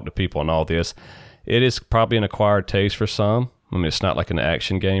and you talk to people and all this. It is probably an acquired taste for some. I mean, it's not like an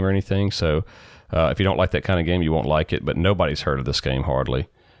action game or anything, so if you don't like that kind of game, you won't like it, but nobody's heard of this game hardly.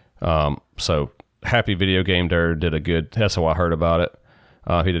 So Happy Video Game Nerd did a good, that's how I heard about it.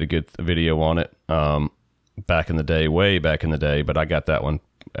 He did a good video on it back in the day, way back in the day, but I got that one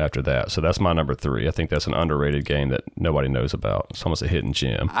after that. So that's my number 3. I think that's an underrated game that nobody knows about. It's almost a hidden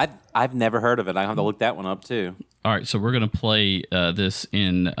gem. I've never heard of it. I have to look that one up too. All right, so we're going to play this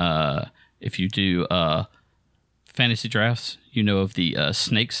in... if you do fantasy drafts, you know of the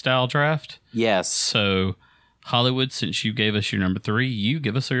snake style draft. Yes. So, Hollywood, since you gave us your number 3, you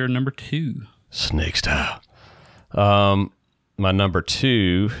give us your number 2. Snake style. My number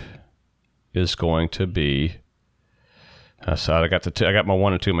 2 is going to be. So I got my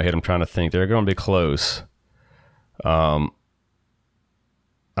 1 and 2 in my head. I'm trying to think. They're going to be close. I'm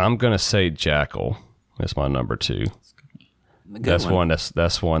going to say Jackal. That's my number 2. That's one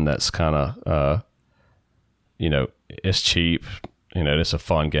that's kind of it's cheap, it's a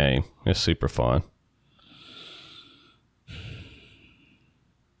fun game. It's super fun.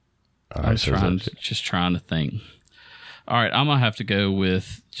 I'm just trying to think. All right, I'm gonna have to go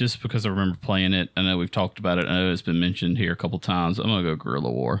with, just because I remember playing it. I know we've talked about it. I know it's been mentioned here a couple times. I'm gonna go Guerrilla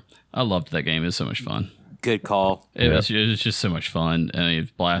War. I loved that game. It was so much fun. Good call. It was just so much fun. I mean, it was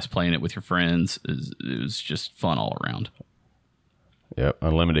a blast playing it with your friends. It was just fun all around. Yep,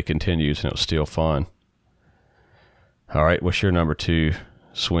 Unlimited continues, and it was still fun. All right, what's your number 2,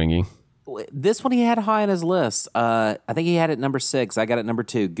 Swinging? This one he had high on his list. I think he had it number 6. I got it number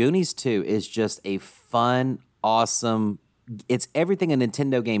 2. Goonies 2 is just a fun, awesome... It's everything a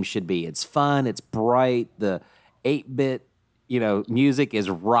Nintendo game should be. It's fun, it's bright, the 8-bit, music is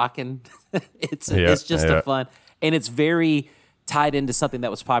rocking. It's just a fun... And it's very tied into something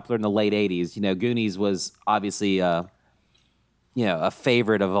that was popular in the late 80s. Goonies was obviously... a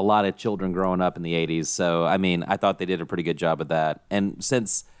favorite of a lot of children growing up in the 80s. So, I mean, I thought they did a pretty good job of that. And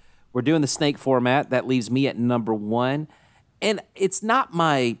since we're doing the snake format, that leaves me at number 1. And it's not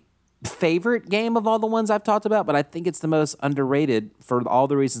my favorite game of all the ones I've talked about, but I think it's the most underrated for all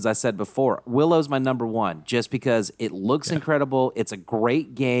the reasons I said before. Willow's my number 1, just because it looks incredible. It's a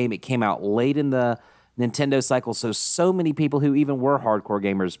great game. It came out late in the Nintendo cycle, so many people who even were hardcore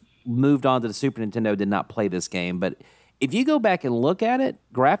gamers moved on to the Super Nintendo, did not play this game. But if you go back and look at it,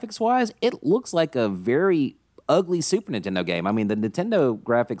 graphics-wise, it looks like a very ugly Super Nintendo game. I mean, the Nintendo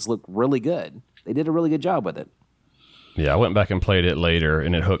graphics look really good. They did a really good job with it. Yeah, I went back and played it later,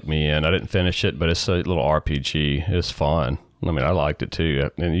 and it hooked me in. I didn't finish it, but it's a little RPG. It's fun. I mean, I liked it, too.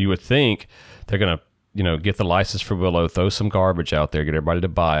 And you would think they're going to, get the license for Willow, throw some garbage out there, get everybody to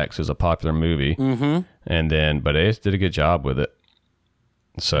buy it because it's a popular movie. Mm-hmm. But they did a good job with it.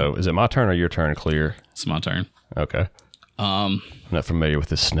 So, is it my turn or your turn, Clear? It's my turn. Okay. I'm not familiar with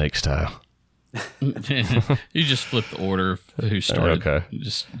this snake style. You just flip the order of who started. Okay. It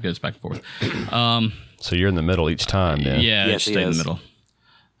just goes back and forth. So you're in the middle each time, then? Yeah, yes, stay in the middle.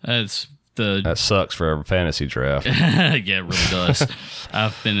 That sucks for a fantasy draft. Yeah, it really does.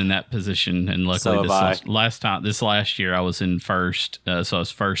 I've been in that position, and luckily this last year I was in first, so I was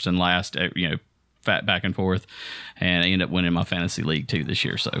first and last. Back and forth, and I ended up winning my fantasy league too this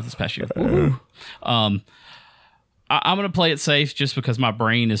year. So this past year. I'm going to play it safe just because my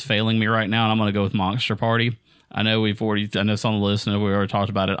brain is failing me right now, and I'm going to go with Monster Party. I know it's on the list, and we already talked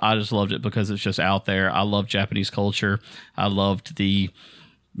about it. I just loved it because it's just out there. I love Japanese culture. I loved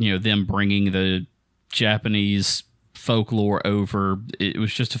them bringing the Japanese folklore over. It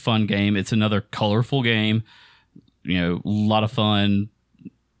was just a fun game. It's another colorful game. A lot of fun.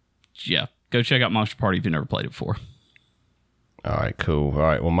 Yeah, go check out Monster Party if you've never played it before. All right, cool. All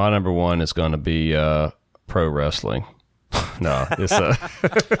right, well, my number 1 is going to be pro wrestling. No, it's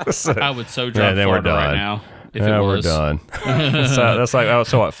I would so drop Florida right now if it was. We're done.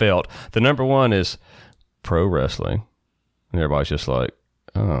 That's how it felt. The number 1 is pro wrestling, and everybody's just like,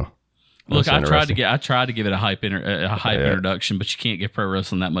 oh. Look, I tried to give it a hype introduction, but you can't give pro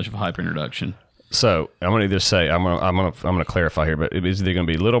wrestling that much of a hype introduction. So I'm gonna either say I'm gonna clarify here, but it's either gonna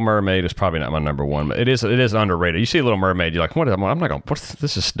be Little Mermaid. It's probably not my number one, but it is underrated. You see Little Mermaid, you're like, what? I'm not gonna.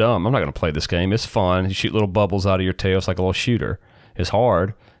 This is dumb. I'm not gonna play this game. It's fun. You shoot little bubbles out of your tail. It's like a little shooter. It's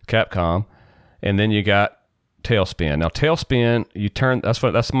hard. Capcom, and then you got Tailspin. Now Tailspin, you turn. That's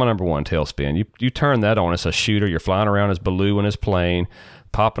my number one. Tailspin. You turn that on. It's a shooter. You're flying around as Baloo in his plane,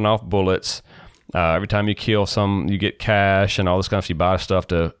 popping off bullets. Every time you kill some, you get cash and all this kind of stuff. You buy stuff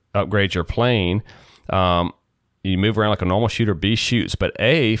to upgrade your plane. You move around like a normal shooter. B shoots, but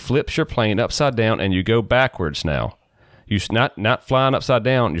A flips your plane upside down and you go backwards now. You're not flying upside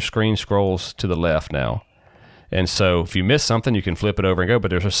down. Your screen scrolls to the left now. And so if you miss something, you can flip it over and go.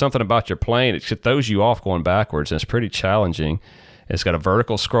 But there's something about your plane. It throws you off going backwards, and it's pretty challenging. It's got a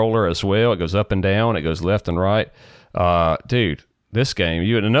vertical scroller as well. It goes up and down. It goes left and right. Dude, this game,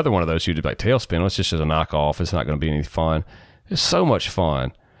 you had another one of those you did like Tailspin. It's just as a knockoff. It's not going to be any fun. It's so much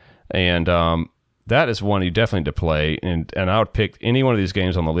fun. And that is one you definitely need to play. And I would pick any one of these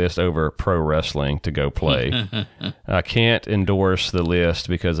games on the list over pro wrestling to go play. I can't endorse the list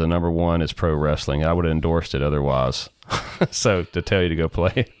because the number one is pro wrestling. I would have endorsed it otherwise. So to tell you to go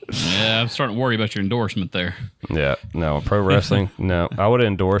play. Yeah, I'm starting to worry about your endorsement there. Yeah, no, pro wrestling, no. I would have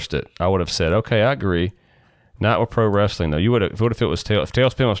endorsed it. I would have said, okay, I agree. Not with pro wrestling though. You would have if it was if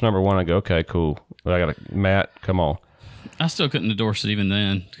Tailspin was number one. I'd go, okay, cool. But I got Matt. Come on. I still couldn't endorse it even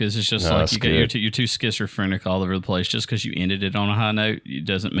then because it's just like you're too schizophrenic all over the place. Just because you ended it on a high note, it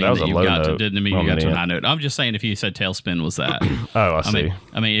doesn't mean that you got to. Didn't mean you got to a high note. I'm just saying if you said Tailspin was that. Oh, I see.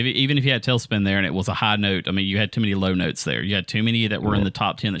 I mean, even if you had Tailspin there and it was a high note, I mean, you had too many low notes there. You had too many that were in the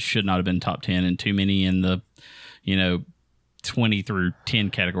top 10 that should not have been top 10, and too many in the 20 through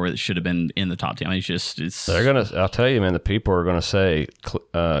 10 category that should have been in the top 10. I mean, they're gonna. I'll tell you, man. The people are gonna say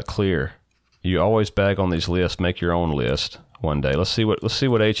clear. You always bag on these lists. Make your own list one day. Let's see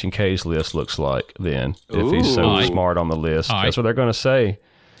what H and K's list looks like then. If he's so smart on the list, that's what they're gonna say.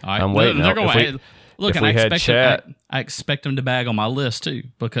 I'm waiting. Look, and I expect them to bag on my list too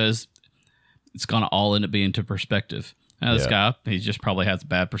because it's gonna all end up being to perspective. Now, this guy, he just probably has a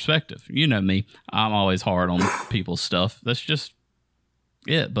bad perspective. You know me. I'm always hard on people's stuff. That's just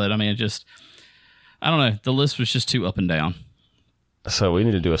it. But, I mean, I don't know. The list was just too up and down. So we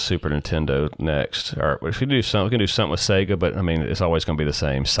need to do a Super Nintendo next. All right, if we do something, we can do something with Sega, but, I mean, it's always going to be the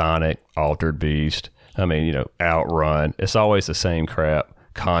same. Sonic, Altered Beast, I mean, Outrun. It's always the same crap.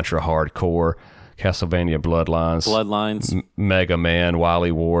 Contra Hardcore, Castlevania Bloodlines, Mega Man,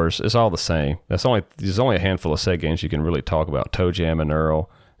 Wily Wars. It's all the same. There's only a handful of Sega games you can really talk about. Toe Jam and Earl,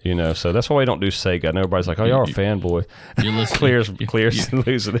 so that's why we don't do Sega. I know everybody's like, "Oh, you're a fanboy." Clear's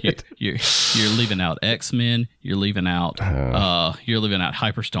losing it. You're leaving out X-Men. You're leaving out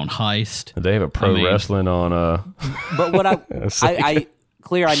Hyperstone Heist. They have a pro wrestling on. But what I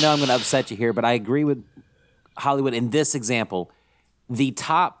Clear. I know I'm going to upset you here, but I agree with Hollywood in this example. The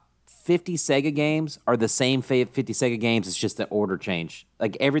top 50 Sega games are the same 50 Sega games. It's just the order change.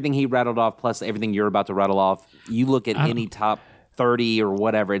 Like everything he rattled off, plus everything you're about to rattle off. You look at any top 30 or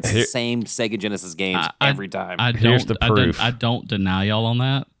whatever. It's the same Sega Genesis games every time. Here's the proof. I don't deny y'all on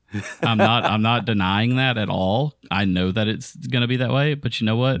that. I'm not denying that at all. I know that it's going to be that way. But you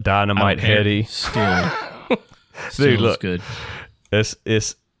know what? Dynamite Heady. Still Dude, look, good.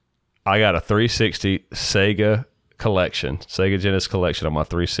 I got a 360 Sega collection, Sega Genesis collection on my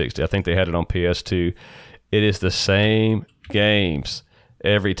 360. I think they had it on PS2. It is the same games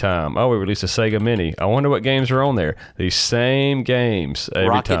every time. Oh, we released a Sega Mini. I wonder what games are on there. These same games every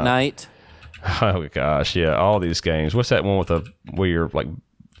Rocket time. Knight. Oh gosh, yeah, all these games. What's that one with where you're like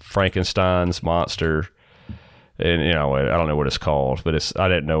Frankenstein's monster? And I don't know what it's called, but I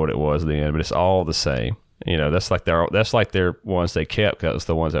didn't know what it was at the end. But it's all the same. That's like their ones they kept. That was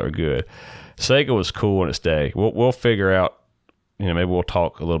the ones that were good. Sega was cool in its day. We'll figure out, maybe we'll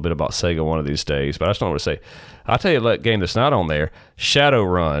talk a little bit about Sega one of these days, but I just don't want to say. I'll tell you a game that's not on there,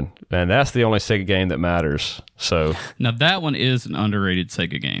 Shadowrun, and that's the only Sega game that matters. So now that one is an underrated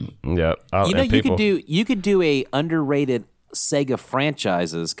Sega game. Yeah. You could do a underrated Sega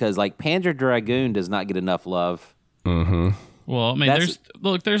franchises because like Panzer Dragoon does not get enough love. Mm-hmm. Well, I mean,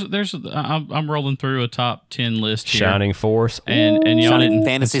 there's. I'm rolling through a top 10 list here. Shining Force, and y'all didn't.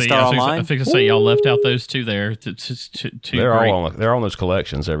 Phantasy Star Online. I think to say y'all left out those two there. They're all on those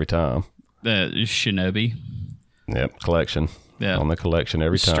collections every time. Shinobi. Yep, collection. Yeah, on the collection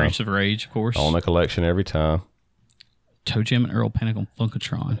every time. Streets of Rage, of course. On the collection every time. Toe Jam and Earl Panic on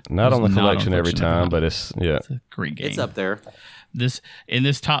Funkatron. Not on the collection every time, but it's It's a great game. It's up there. In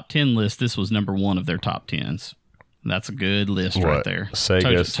this top 10 list, this was number one of their top 10s. That's a good list right there.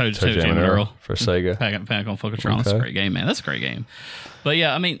 Sega's Toe Jam and Earl for Sega. Panic on Funkatron. That's a great game, man. That's a great game. But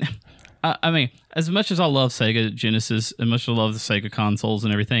yeah, I mean, I mean, as much as I love Sega Genesis, as much as I love the Sega consoles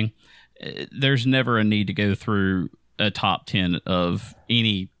and everything, there's never a need to go through a top 10 of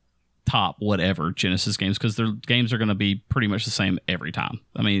any top whatever Genesis games, because their games are going to be pretty much the same every time.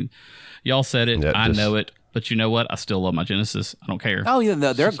 I mean, y'all said it. I know it. But you know what? I still love my Genesis. I don't care. Oh,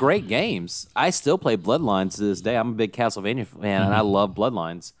 yeah, they're great games. I still play Bloodlines to this day. I'm a big Castlevania fan, and I love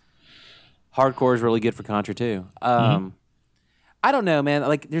Bloodlines. Hardcore is really good for Contra, too. I don't know, man.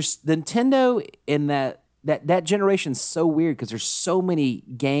 Like, there's Nintendo in that generation's so weird because there's so many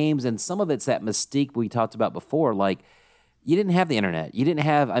games, and some of it's that mystique we talked about before. Like, you didn't have the internet. You didn't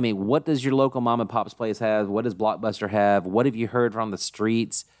have, I mean, what does your local mom and pop's place have? What does Blockbuster have? What have you heard from the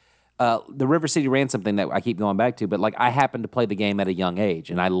streets? The River City Ransom thing that I keep going back to, but like I happened to play the game at a young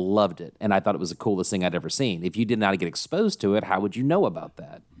age, and I loved it, and I thought it was the coolest thing I'd ever seen. If you did not get exposed to it, how would you know about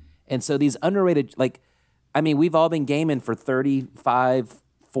that? And so these underrated, like, I mean, we've all been gaming for 35,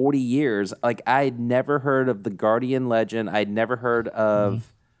 40 years. Like, I'd never heard of the Guardian Legend. I'd never heard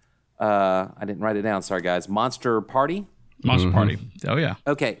of, I didn't write it down, sorry guys, Monster Party? Monster Party. Oh, yeah.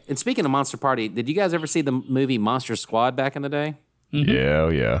 Okay, and speaking of Monster Party, did you guys ever see the movie Monster Squad back in the day?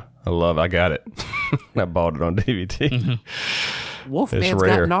 Yeah. I love it. I got it. I bought it on DVD. Wolfman's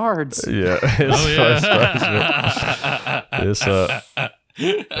got nards. Yeah.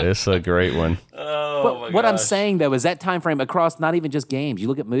 It's a great one. But what I'm saying, though, is that time frame across not even just games. You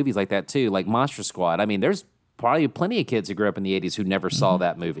look at movies like that, too, like Monster Squad. I mean, there's probably plenty of kids who grew up in the 80s who never saw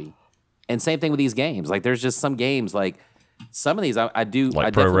that movie. And same thing with these games. Like, there's just some games, like, some of these I do.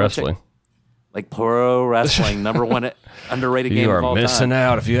 Like pro wrestling. Like pro wrestling, number one underrated game of all time. You are missing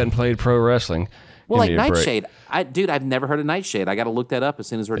out if you hadn't played pro wrestling. Well, like Nightshade. I've never heard of Nightshade. I got to look that up as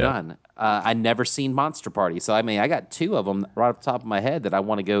soon as we're done. I never seen Monster Party. So, I mean, I got two of them right off the top of my head that I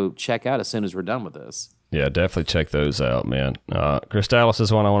want to go check out as soon as we're done with this. Yeah, definitely check those out, man. Crystallis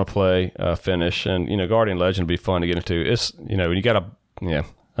is one I want to play, finish. And, Guardian Legend would be fun to get into. It's, you got to,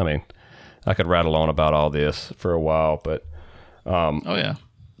 I mean, I could rattle on about all this for a while, but. Oh, yeah.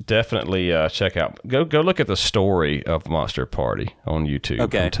 Definitely check out. Go look at the story of Monster Party on YouTube.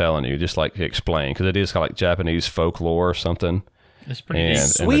 Okay. I'm telling you, just like explain, because it is kind of like Japanese folklore or something. It's pretty neat.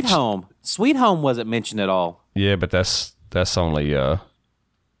 Sweet Home wasn't mentioned at all. Yeah, but that's only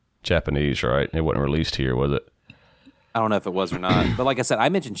Japanese, right? It wasn't released here, was it? I don't know if it was or not. But like I said, I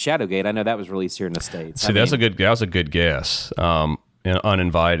mentioned Shadowgate. I know that was released here in the States. See, that was a good guess.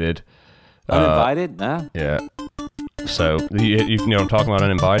 Uninvited. Uninvited? Nah. Yeah. So, you know what I'm talking about,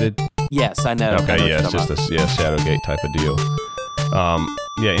 Uninvited? Yes, I know. Okay, yeah, it's just this Shadowgate type of deal.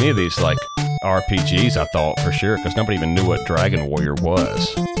 Yeah, any of these, like, RPGs, I thought, for sure, because nobody even knew what Dragon Warrior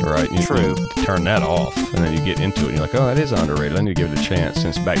was, right? True. You turn that off, and then you get into it, and you're like, oh, that is underrated. I need to give it a chance,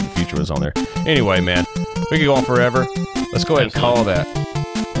 since Back to the Future was on there. Anyway, man, we could go on forever. Let's go ahead and call that.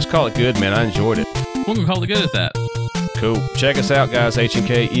 Let's call it good, man. I enjoyed it. We're going to call it good at that. Cool. Check us out, guys,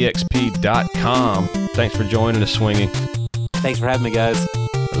 HNKEXP.com. Thanks for joining us, Swinging. Thanks for having me, guys.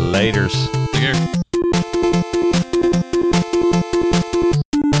 Laters. Take care.